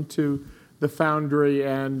come into the Foundry,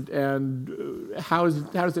 and how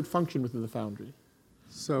does it function within the Foundry?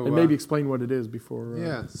 So, and maybe explain what it is before.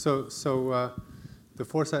 Yeah. So the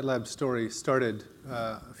Foresight Labs story started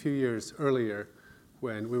a few years earlier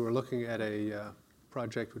when we were looking at a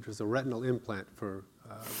project which was a retinal implant for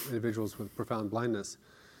individuals with profound blindness.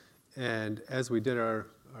 And as we did our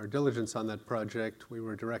diligence on that project, we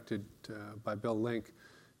were directed by Bill Link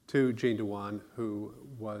to Jean Dewan, who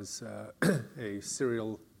was a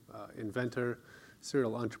serial inventor,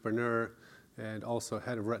 serial entrepreneur, and also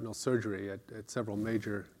head of retinal surgery at several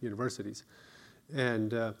major universities.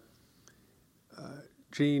 And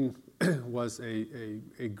Jean was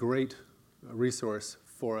a great resource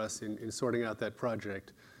for us in sorting out that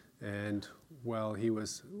project. And while he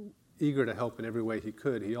was eager to help in every way he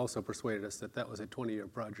could, he also persuaded us that that was a 20-year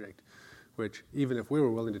project, which even if we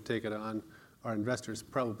were willing to take it on, our investors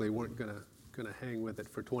probably weren't going to hang with it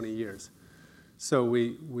for 20 years. So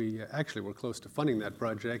we actually were close to funding that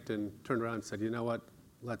project and turned around and said, you know what,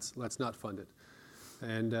 let's not fund it.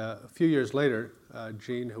 And a few years later,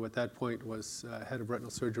 Gene, who at that point was head of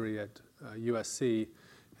retinal surgery at USC,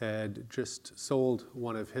 had just sold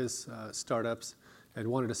one of his startups and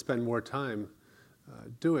wanted to spend more time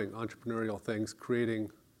doing entrepreneurial things, creating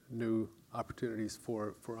new opportunities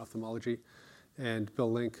for ophthalmology. And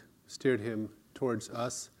Bill Link steered him towards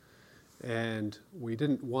us. And we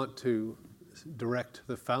didn't want to direct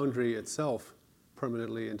the foundry itself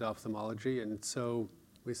permanently into ophthalmology. And so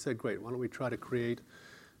we said, great, why don't we try to create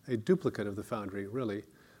a duplicate of the foundry, really,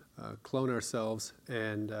 clone ourselves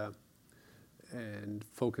and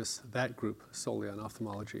focus that group solely on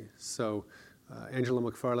ophthalmology. So Angela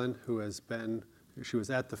McFarlane, she was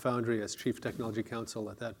at the foundry as Chief Technology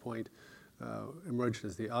Counsel at that point, emerged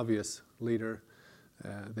as the obvious leader.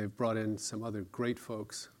 They've brought in some other great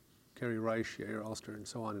folks, Kerry Reich, Yair Ulster, and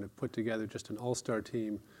so on, and have put together just an all-star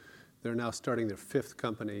team. They're now starting their 5th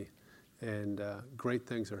company, and great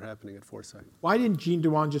things are happening at Foresight. Why didn't Gene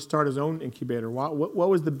Dewan just start his own incubator? What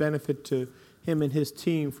was the benefit to him and his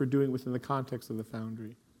team for doing within the context of the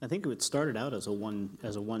foundry? I think it started out as a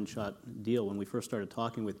one-shot deal. When we first started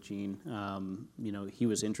talking with Gene, he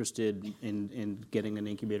was interested in getting an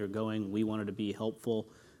incubator going. We wanted to be helpful.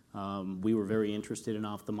 We were very interested in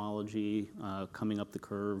ophthalmology, coming up the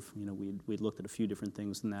curve. We'd looked at a few different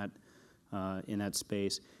things in that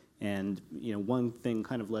space. And one thing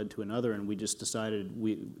kind of led to another, and we just decided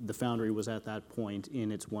the foundry was at that point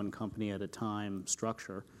in its one company at a time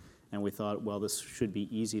structure, and we thought, well, this should be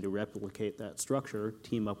easy to replicate that structure,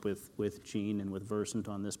 team up with Gene and with Versant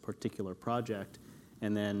on this particular project,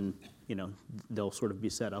 and then they'll sort of be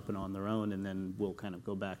set up and on their own, and then we'll kind of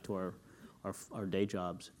go back to our day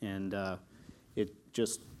jobs. And it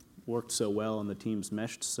just worked so well, and the teams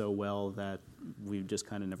meshed so well that we just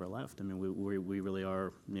kind of never left. I mean, we really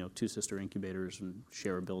are, 2 sister incubators and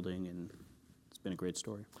share a building, and it's been a great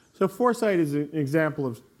story. So Foresight is an example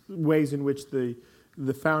of ways in which the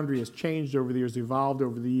foundry has changed over the years, evolved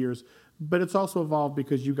over the years, but it's also evolved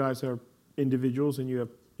because you guys are individuals and you have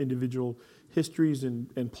individual histories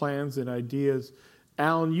and plans and ideas.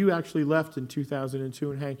 Alan, you actually left in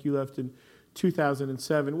 2002, and Hank, you left in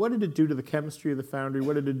 2007. What did it do to the chemistry of the foundry?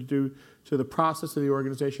 What did it do to the process of the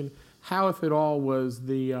organization? How, if at all, was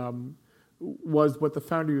what the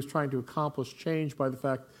foundry was trying to accomplish changed by the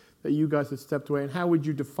fact that you guys had stepped away? And how would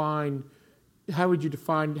you define how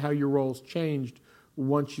your roles changed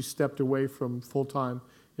once you stepped away from full-time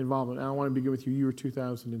involvement? I want to begin with you. You were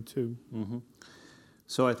 2002. Mm-hmm.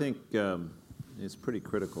 So I think it's pretty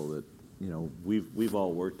critical that we've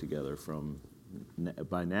all worked together from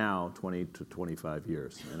by now 20 to 25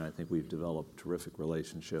 years, and I think we've developed terrific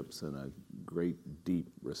relationships and a great deep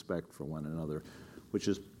respect for one another, which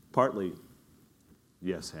is partly,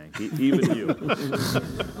 yes, Hank, even you.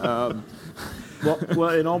 Well,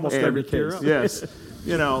 in almost every case. Yes,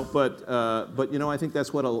 but I think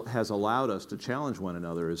that's what has allowed us to challenge one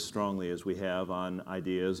another as strongly as we have on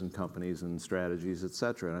ideas and companies and strategies, et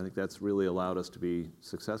cetera. And I think that's really allowed us to be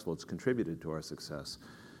successful. It's contributed to our success.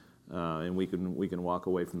 And we can walk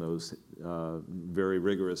away from those very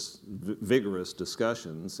vigorous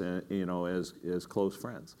discussions, as close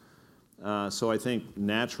friends. So I think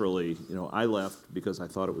naturally, I left because I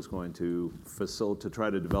thought it was going to try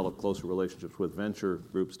to develop closer relationships with venture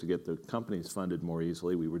groups to get the companies funded more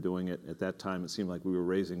easily. We were doing it at that time. It seemed like we were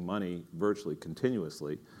raising money virtually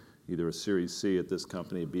continuously, either a Series C at this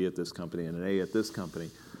company, a B at this company, and an A at this company.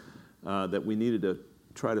 That we needed to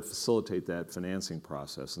try to facilitate that financing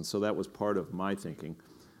process. And so that was part of my thinking.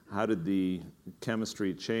 How did the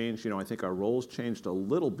chemistry change? I think our roles changed a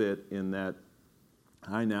little bit in that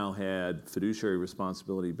I now had fiduciary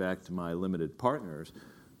responsibility back to my limited partners.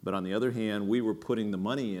 But on the other hand, we were putting the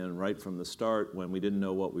money in right from the start when we didn't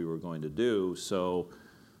know what we were going to do. So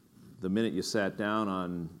the minute you sat down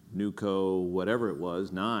on NewCo, whatever it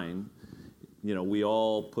was, 9, we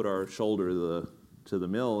all put our shoulder to the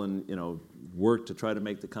mill and, worked to try to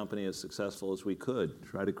make the company as successful as we could,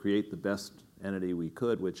 try to create the best entity we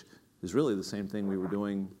could, which is really the same thing we were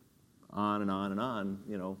doing on and on and on,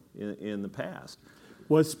 in the past.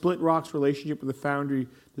 Was Split Rock's relationship with the foundry,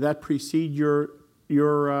 did that precede your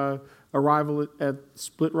arrival at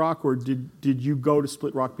Split Rock, or did you go to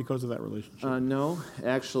Split Rock because of that relationship? No,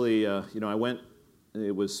 actually, I went.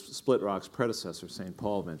 It was Split Rock's predecessor, St.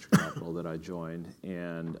 Paul Venture Capital, that I joined,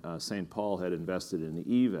 and St. Paul had invested in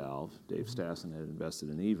eValve. Dave Stassen had invested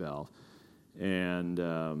in eValve, and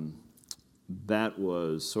that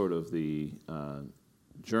was sort of the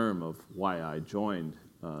germ of why I joined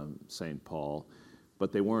St. Paul,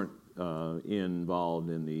 but they weren't involved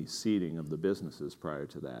in the seeding of the businesses prior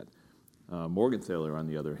to that. Morgenthaler, on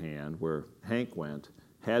the other hand, where Hank went,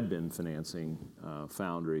 had been financing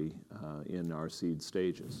Foundry in our seed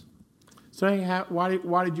stages. So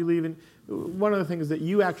why did you leave? And one of the things that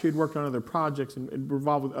you actually had worked on other projects and were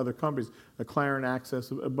involved with other companies, McLaren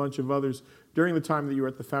Access, a bunch of others, during the time that you were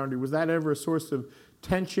at the Foundry. Was that ever a source of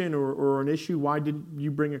tension or an issue? Why didn't you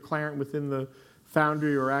bring a McLaren within the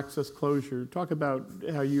Foundry or Access closure? Talk about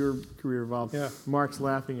how your career evolved. Yeah. Mark's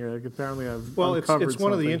laughing here. Like, apparently I've Well, uncovered it's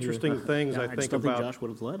one of the something interesting here. things Yeah, I I just think don't think about. Josh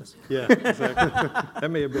would have let us. Yeah, exactly.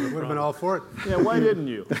 That may have been a Would have been problem. all for it. Yeah, why didn't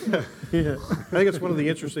you? Yeah. I think it's one of the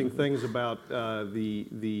interesting things about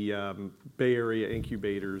the Bay Area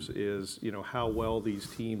incubators is how well these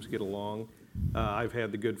teams get along. I've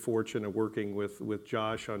had the good fortune of working with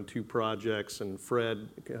Josh on 2 projects and Fred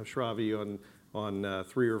Shravi on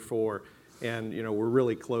 3 or 4, and we're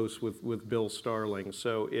really close with Bill Starling.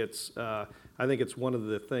 So it's I think it's one of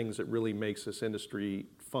the things that really makes this industry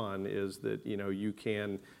fun is that you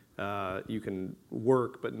can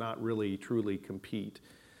work but not really truly compete.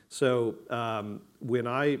 So when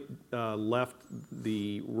I left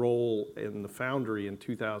the role in the Foundry in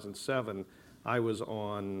 2007, I was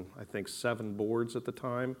on, I think, 7 boards at the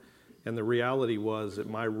time. And the reality was that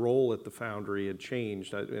my role at the Foundry had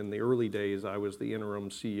changed. In the early days, I was the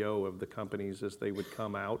interim CEO of the companies as they would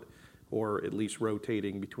come out, or at least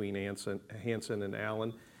rotating between Hansen and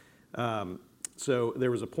Allen. So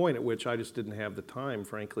there was a point at which I just didn't have the time,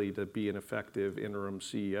 frankly, to be an effective interim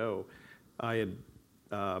CEO. I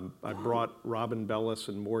brought Robin Bellis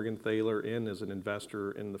and Morgenthaler in as an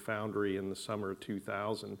investor in the Foundry in the summer of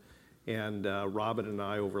 2000. And Robin and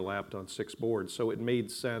I overlapped on 6 boards. So it made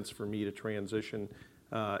sense for me to transition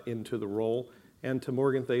into the role. And to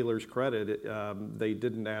Morgenthaler's credit, they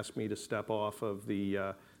didn't ask me to step off of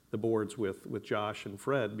the boards with Josh and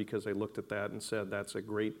Fred because they looked at that and said, that's a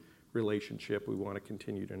great relationship we want to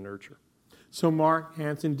continue to nurture. So Mark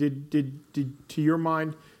Hansen, did to your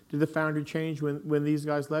mind, did the Foundry change when these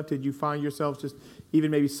guys left? Did you find yourselves just even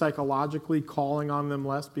maybe psychologically calling on them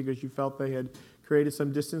less because you felt they had created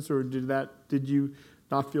some distance, or did you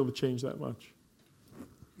not feel the change that much?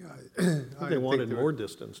 Yeah, I think they wanted more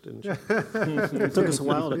distance, didn't you? It took us a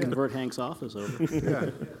while to convert Hank's office over. Yeah.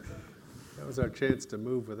 That was our chance to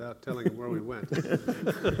move without telling him where we went.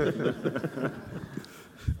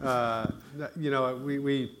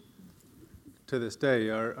 We to this day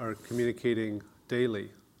are communicating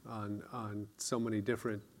daily on so many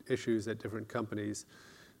different issues at different companies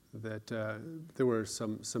that there were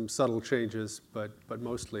some subtle changes, but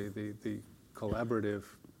mostly the collaborative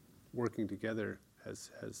working together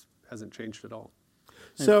hasn't changed at all.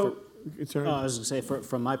 So, I was going to say,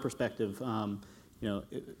 from my perspective,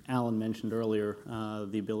 Alan mentioned earlier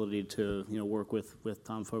the ability to work with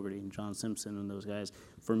Tom Fogarty and John Simpson and those guys.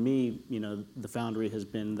 For me, the Foundry has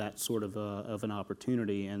been that sort of an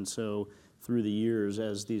opportunity, and so through the years,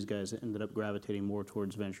 as these guys ended up gravitating more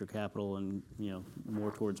towards venture capital and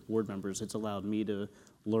more towards board members, it's allowed me to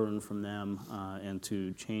learn from them and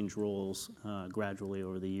to change roles gradually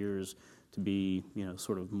over the years to be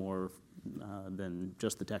sort of more than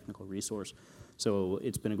just the technical resource. So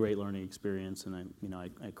it's been a great learning experience, and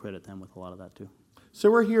I credit them with a lot of that too. So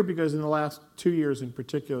we're here because in the last 2 years in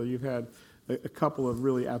particular, you've had a couple of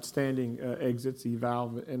really outstanding exits,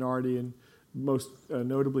 eValve and Ardian, most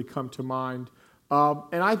notably come to mind.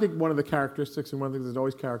 And I think one of the characteristics and one of the things that's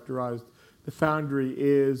always characterized the Foundry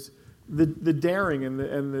is the daring and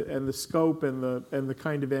the scope and the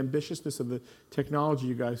kind of ambitiousness of the technology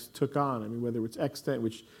you guys took on. I mean, whether it's Extent,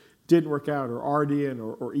 which didn't work out, or Ardian,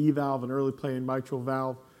 or eValve, an early play in mitral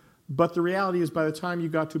valve. But the reality is, by the time you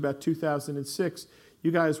got to about 2006,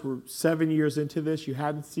 you guys were 7 years into this. You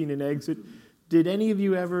hadn't seen an exit. Did any of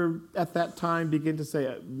you ever, at that time, begin to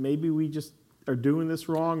say, maybe we just are doing this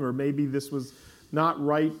wrong, or maybe this was not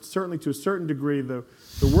right? Certainly, to a certain degree, the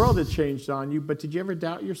world had changed on you, but did you ever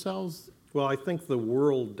doubt yourselves? Well, I think the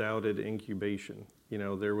world doubted incubation.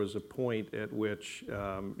 There was a point at which,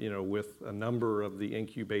 with a number of the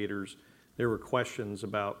incubators, there were questions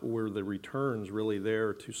about were the returns really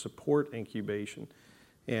there to support incubation.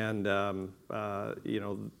 And,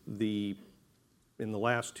 in the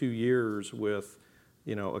last 2 years with,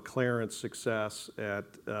 a Clarence success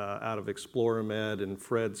out of Exploramed and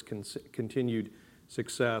Fred's continued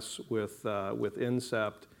success with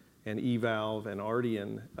Incept and eValve and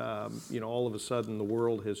Ardian, all of a sudden the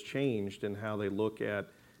world has changed in how they look at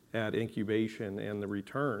incubation and the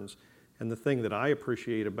returns. And the thing that I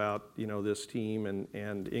appreciate about, you know, this team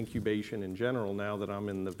and incubation in general, now that I'm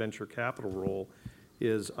in the venture capital role,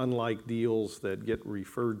 is unlike deals that get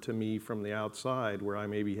referred to me from the outside, where I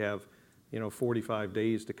maybe have, you know, 45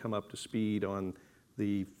 days to come up to speed on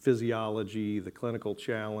the physiology, the clinical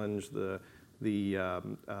challenge, the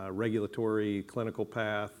regulatory clinical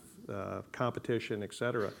path, competition, et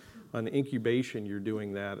cetera. On incubation, you're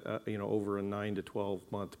doing that, you know, over a 9 to 12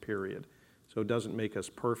 month period. So it doesn't make us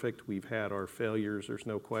perfect. We've had our failures. There's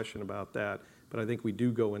no question about that. But I think we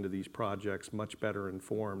do go into these projects much better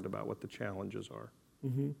informed about what the challenges are.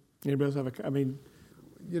 Mm-hmm. Anybody else have I mean,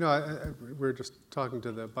 You know, we were just talking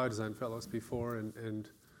to the BioDesign fellows before and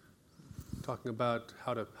talking about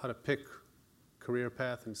how to pick career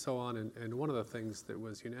path and so on. And one of the things that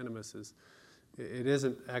was unanimous is it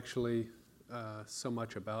isn't actually so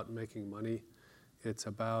much about making money. It's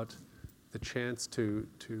about the chance to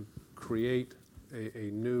create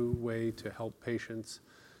a new way to help patients,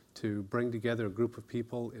 to bring together a group of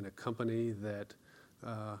people in a company that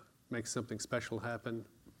makes something special happen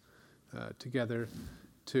together,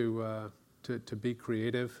 to be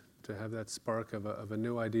creative, to have that spark of a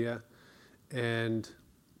new idea, and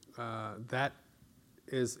that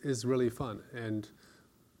is really fun. And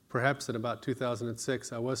perhaps in about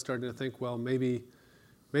 2006, I was starting to think, well, maybe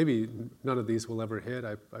none of these will ever hit.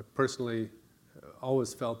 I personally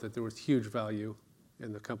always felt that there was huge value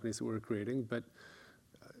in the companies that we were creating, but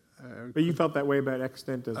you felt that way about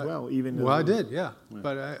Extent as well, even. Well, I did, yeah.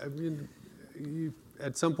 But I mean,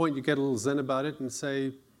 at some point you get a little zen about it and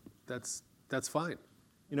say, that's fine.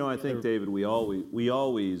 You know, I think, David, we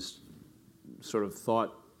always sort of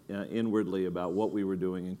thought inwardly about what we were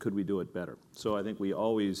doing and could we do it better. So I think we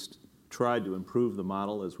always tried to improve the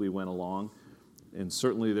model as we went along. And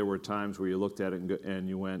certainly there were times where you looked at it and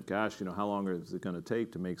you went, gosh, you know, how long is it going to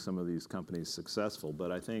take to make some of these companies successful?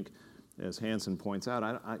 But I think, as Hansen points out,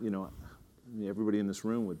 everybody in this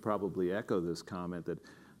room would probably echo this comment that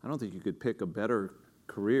I don't think you could pick a better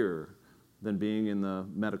career than being in the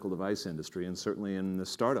medical device industry, and certainly in the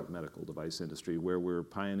startup medical device industry, where we're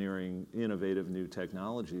pioneering innovative new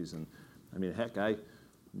technologies. And I mean, heck, I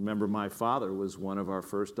remember my father was one of our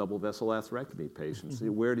first double vessel atherectomy patients.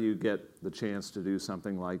 Mm-hmm. Where do you get the chance to do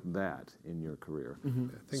something like that in your career? Mm-hmm.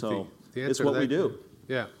 I think so the answer it's what we do.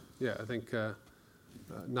 Yeah, I think,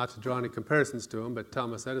 not to draw any comparisons to him, but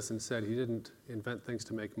Thomas Edison said he didn't invent things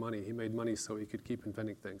to make money. He made money so he could keep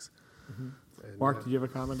inventing things. Mm-hmm. And, Mark, did you have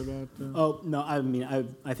a comment about? Oh, no, I mean,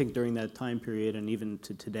 I think during that time period and even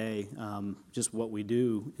to today, just what we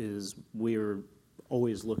do is we're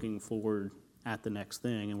always looking forward at the next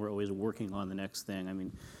thing, and we're always working on the next thing. I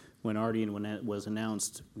mean, when Ardian, when it was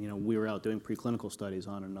announced, you know, we were out doing preclinical studies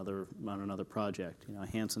on another project. You know,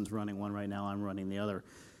 Hansen's running one right now, I'm running the other.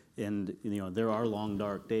 And, you know, there are long,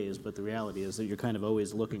 dark days, but the reality is that you're kind of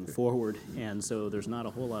always looking forward, and so there's not a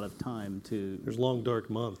whole lot of time to... There's long, dark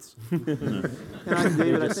months. And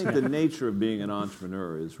David, I think the nature of being an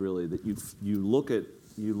entrepreneur is really that you look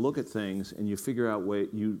at things and you figure out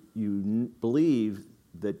you believe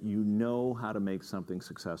that you know how to make something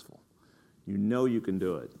successful. You know you can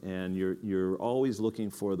do it, and you're always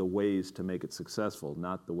looking for the ways to make it successful,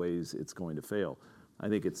 not the ways it's going to fail. I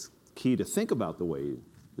think it's key to think about the way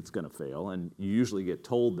it's going to fail, and you usually get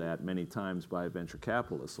told that many times by venture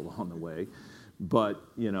capitalists along the way. But,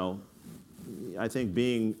 you know, I think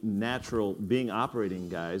being operating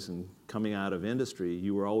guys and coming out of industry,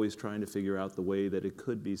 you were always trying to figure out the way that it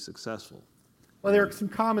could be successful. Well, there are some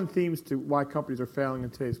common themes to why companies are failing in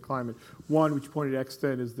today's climate. One, which you pointed out,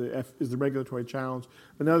 Extent, is the regulatory challenge.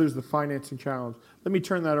 Another is the financing challenge. Let me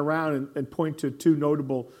turn that around and point to two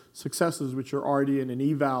notable successes, which are Ardian and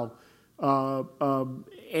eValve.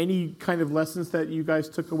 Any kind of lessons that you guys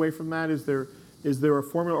took away from that? Is there a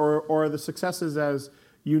formula, or are the successes as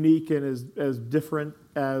unique and as different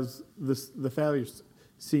as the failures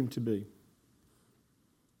seem to be?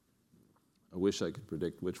 I wish I could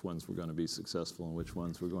predict which ones were going to be successful and which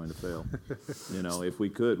ones were going to fail. You know, if we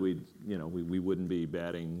could, we wouldn't be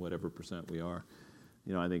batting whatever percent we are.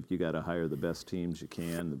 You know, I think you got to hire the best teams you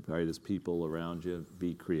can, the brightest people around you,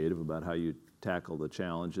 be creative about how you tackle the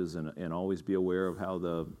challenges, and always be aware of how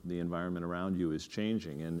the environment around you is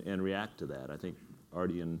changing and react to that. I think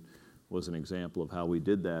Ardian was an example of how we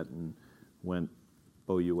did that and went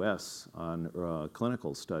OUS on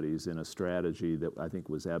clinical studies in a strategy that I think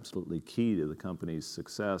was absolutely key to the company's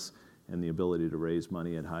success and the ability to raise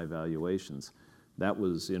money at high valuations. That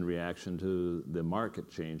was in reaction to the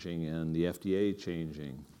market changing and the FDA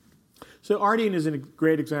changing. So Ardian is a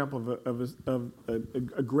great example of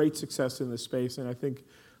a great success in this space, and I think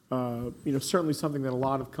certainly something that a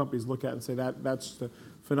lot of companies look at and say that's the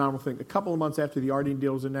phenomenal thing. A couple of months after the Ardian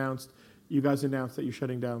deal was announced, you guys announced that you're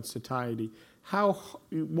shutting down Satiety.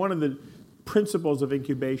 One of the principles of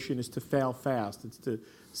incubation is to fail fast. It's to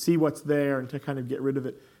see what's there and to kind of get rid of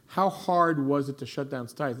it. How hard was it to shut down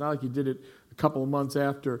Satiety? It's not like you did it a couple of months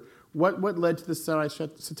after. What led to the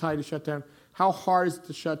Satiety shutdown? How hard is it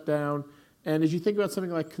to shut down? And as you think about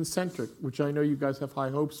something like Concentric, which I know you guys have high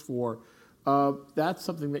hopes for, that's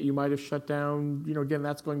something that you might have shut down. Again,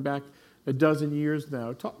 that's going back a dozen years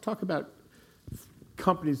now. Talk about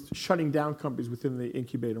companies shutting down companies within the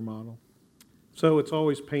incubator model. So it's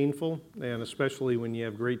always painful, and especially when you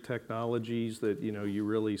have great technologies that you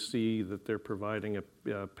really see that they're providing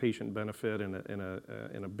a patient benefit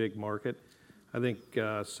in a big market. I think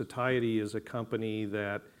Satiety is a company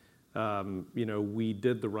that we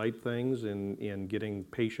did the right things in getting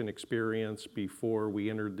patient experience before we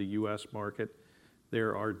entered the U.S. market.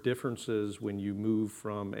 There are differences when you move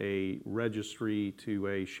from a registry to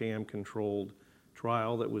a sham-controlled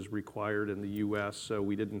trial that was required in the U.S., so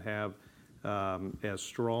we didn't have as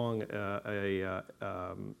strong a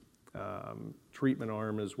treatment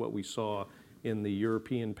arm as what we saw in the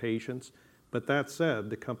European patients. But that said,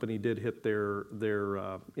 the company did hit their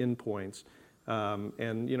endpoints.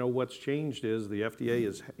 And what's changed is the FDA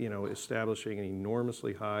is establishing an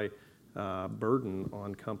enormously high burden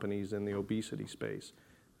on companies in the obesity space.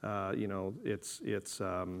 It's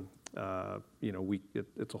a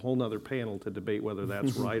whole nother panel to debate whether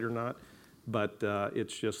that's right or not, but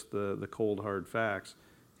it's just the cold hard facts.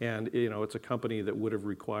 And it's a company that would have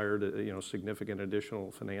required significant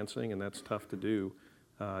additional financing, and that's tough to do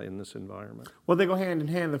in this environment. Well, they go hand in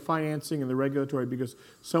hand, the financing and the regulatory, because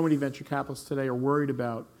so many venture capitalists today are worried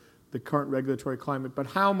about the current regulatory climate. But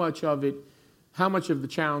how much of the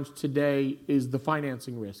challenge today is the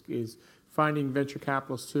financing risk? Is finding venture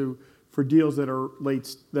capitalists who, for deals that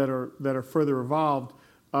are further evolved,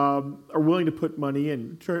 are willing to put money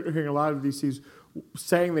in? We're hearing a lot of VCs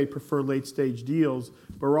saying they prefer late-stage deals,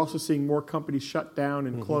 but we're also seeing more companies shut down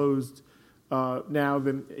and closed now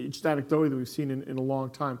than just anecdotally than we've seen in a long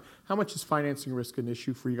time. How much is financing risk an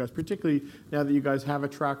issue for you guys, particularly now that you guys have a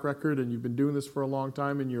track record and you've been doing this for a long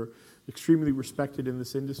time and you're extremely respected in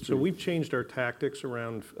this industry? So we've changed our tactics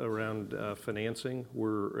around financing.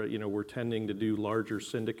 We're tending to do larger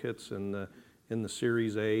syndicates in the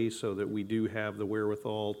Series A, so that we do have the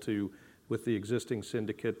wherewithal with the existing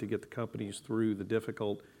syndicate, to get the companies through the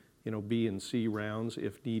difficult B and C rounds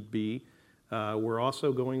if need be. We're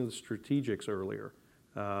also going to the strategics earlier.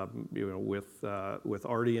 With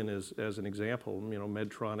Ardian as an example,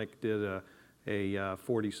 Medtronic did a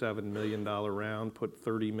 $47 million round, put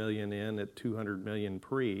 $30 million in at $200 million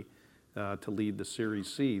pre to lead the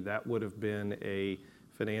Series C. That would have been a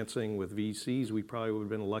financing with VCs. We probably would have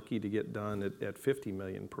been lucky to get done at $50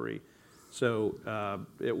 million pre. So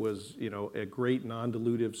it was a great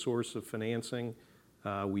non-dilutive source of financing.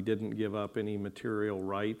 We didn't give up any material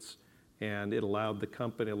rights. And it allowed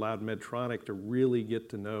Medtronic to really get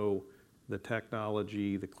to know the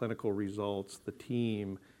technology, the clinical results, the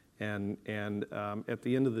team. And at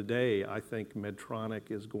the end of the day, I think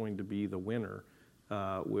Medtronic is going to be the winner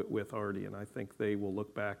with Ardian. I think they will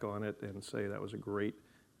look back on it and say that was a great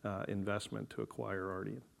investment to acquire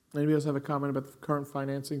Ardian. Anybody else have a comment about the current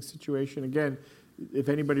financing situation? Again, if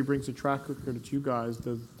anybody brings a track record at you guys,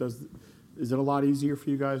 is it a lot easier for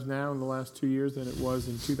you guys now in the last 2 years than it was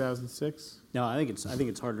in 2006? No, I think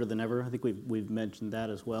it's harder than ever. I think we've mentioned that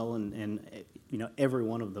as well, and every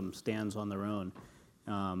one of them stands on their own.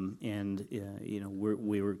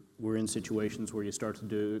 We're in situations where you start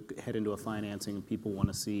to head into a financing and people want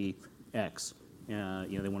to see X. They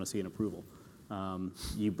want to see an approval.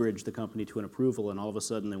 You bridge the company to an approval, and all of a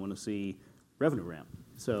sudden they want to see revenue ramp.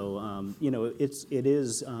 So it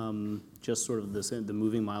is just sort of the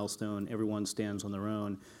moving milestone. Everyone stands on their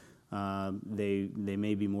own. They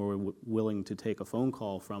may be more willing to take a phone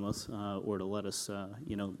call from us or to let us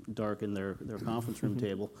darken their conference room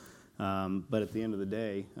table. But at the end of the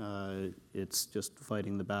day, it's just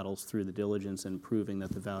fighting the battles through the diligence and proving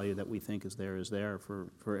that the value that we think is there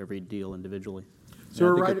for every deal individually. So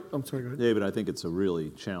we're right. I'm sorry, go ahead. David, I think it's a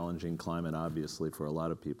really challenging climate, obviously, for a lot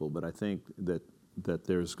of people. But I think that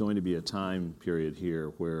there's going to be a time period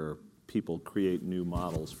here where people create new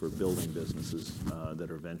models for building businesses that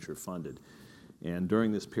are venture funded. And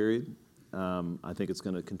during this period, I think it's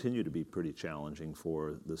going to continue to be pretty challenging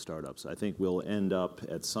for the startups. I think we'll end up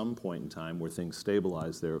at some point in time where things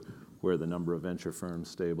stabilize there, where the number of venture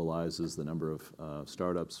firms stabilizes, the number of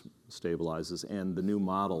startups stabilizes, and the new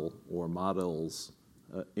model or models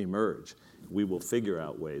emerge. We will figure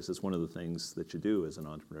out ways. It's one of the things that you do as an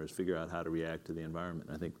entrepreneur is figure out how to react to the environment.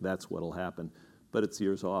 I think that's what will happen. But it's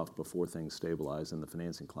years off before things stabilize and the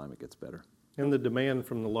financing climate gets better. And the demand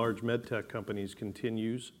from the large med tech companies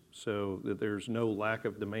continues, so that there's no lack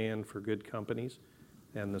of demand for good companies.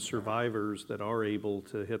 And the survivors that are able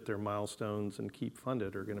to hit their milestones and keep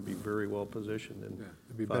funded are going to be very well positioned in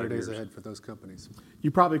It'd be better days ahead for those companies.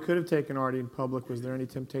 You probably could have taken Artie public. Was there any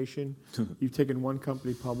temptation? You've taken one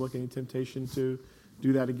company public. Any temptation to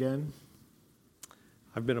do that again?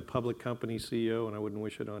 I've been a public company CEO, and I wouldn't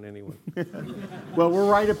wish it on anyone. Well,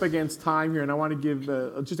 we're right up against time here, and I want to give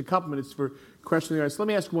just a couple minutes for questions. So let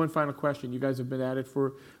me ask one final question. You guys have been at it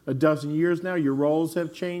for a dozen years now. Your roles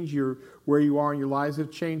have changed. Where you are in your lives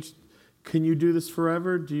have changed. Can you do this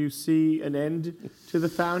forever? Do you see an end to the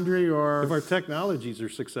Foundry? Or If our technologies are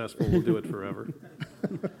successful, we'll do it forever.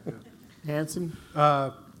 Hanson?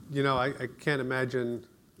 I can't imagine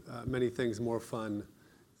many things more fun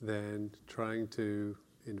than trying to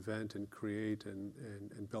invent and create and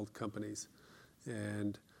build companies.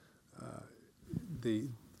 And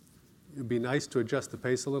it'd be nice to adjust the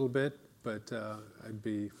pace a little bit, but I'd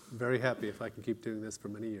be very happy if I can keep doing this for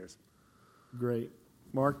many years. Great.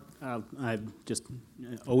 Mark? I just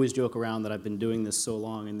always joke around that I've been doing this so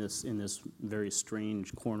long in this very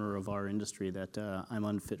strange corner of our industry that I'm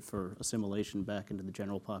unfit for assimilation back into the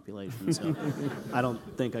general population. So I don't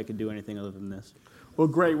think I could do anything other than this. Well,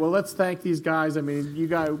 great. Well, let's thank these guys. I mean, you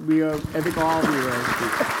guys, I think all of you are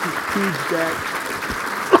huge debt.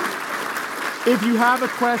 If you have a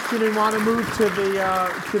question and want to move to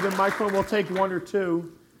the microphone, we'll take one or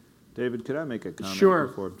two. David, could I make a comment Sure.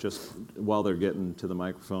 before, just while they're getting to the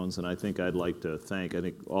microphones? And I think I'd like to thank, I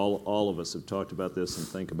think all of us have talked about this and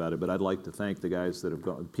think about it, but I'd like to thank the guys that have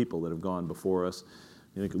gone, people that have gone before us.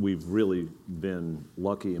 I think we've really been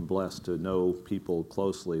lucky and blessed to know people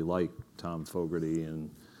closely like Tom Fogarty and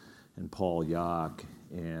Paul Yock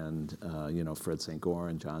and Fred St. Gore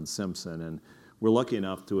and John Simpson. And we're lucky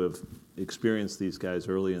enough to have experienced these guys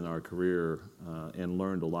early in our career and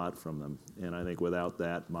learned a lot from them. And I think without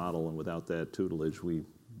that model and without that tutelage, we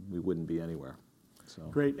wouldn't be anywhere. So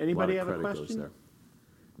Great. Anybody have a question?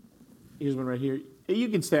 Here's one right here. You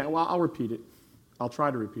can stand. Well, I'll repeat it. I'll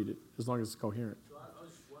try to repeat it as long as it's coherent. So I was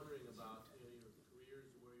just wondering about your careers,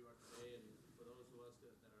 where you are today, and for those of us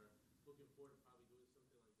that are looking forward to probably doing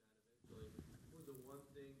something like that eventually, what was the one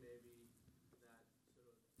thing maybe that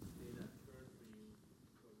sort of made that turn for you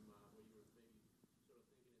from where you were maybe sort of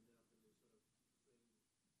thinking and then up in this sort of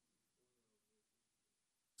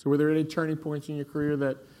So were there any turning points in your career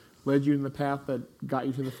that led you in the path that got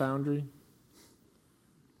you to the Foundry?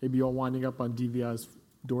 Maybe all winding up on DVI's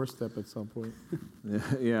doorstep at some point.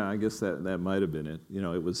 Yeah, I guess that might have been it.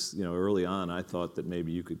 It was, early on I thought that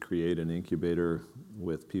maybe you could create an incubator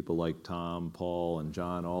with people like Tom, Paul, and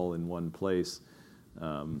John all in one place.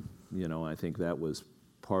 I think that was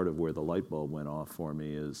part of where the light bulb went off for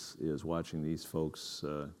me is watching these folks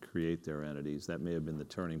create their entities. That may have been the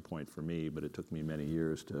turning point for me, but it took me many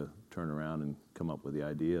years to turn around and come up with the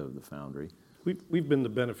idea of the Foundry. We've been the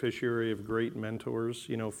beneficiary of great mentors.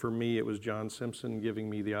 For me, it was John Simpson giving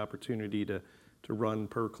me the opportunity to run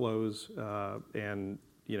PerClose and,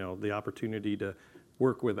 the opportunity to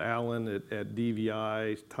work with Alan at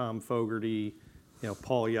DVI, Tom Fogarty,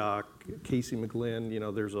 Paul Yock, Casey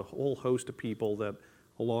McGlynn. There's a whole host of people that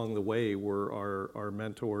along the way were our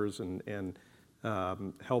mentors and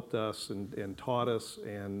helped us and taught us.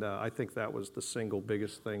 And I think that was the single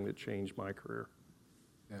biggest thing that changed my career.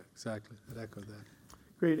 Yeah, exactly. I'd echo that.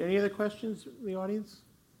 Great. Any other questions from the audience?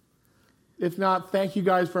 If not, thank you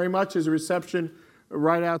guys very much. There's a reception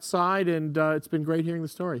right outside, and it's been great hearing the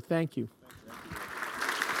story. Thank you.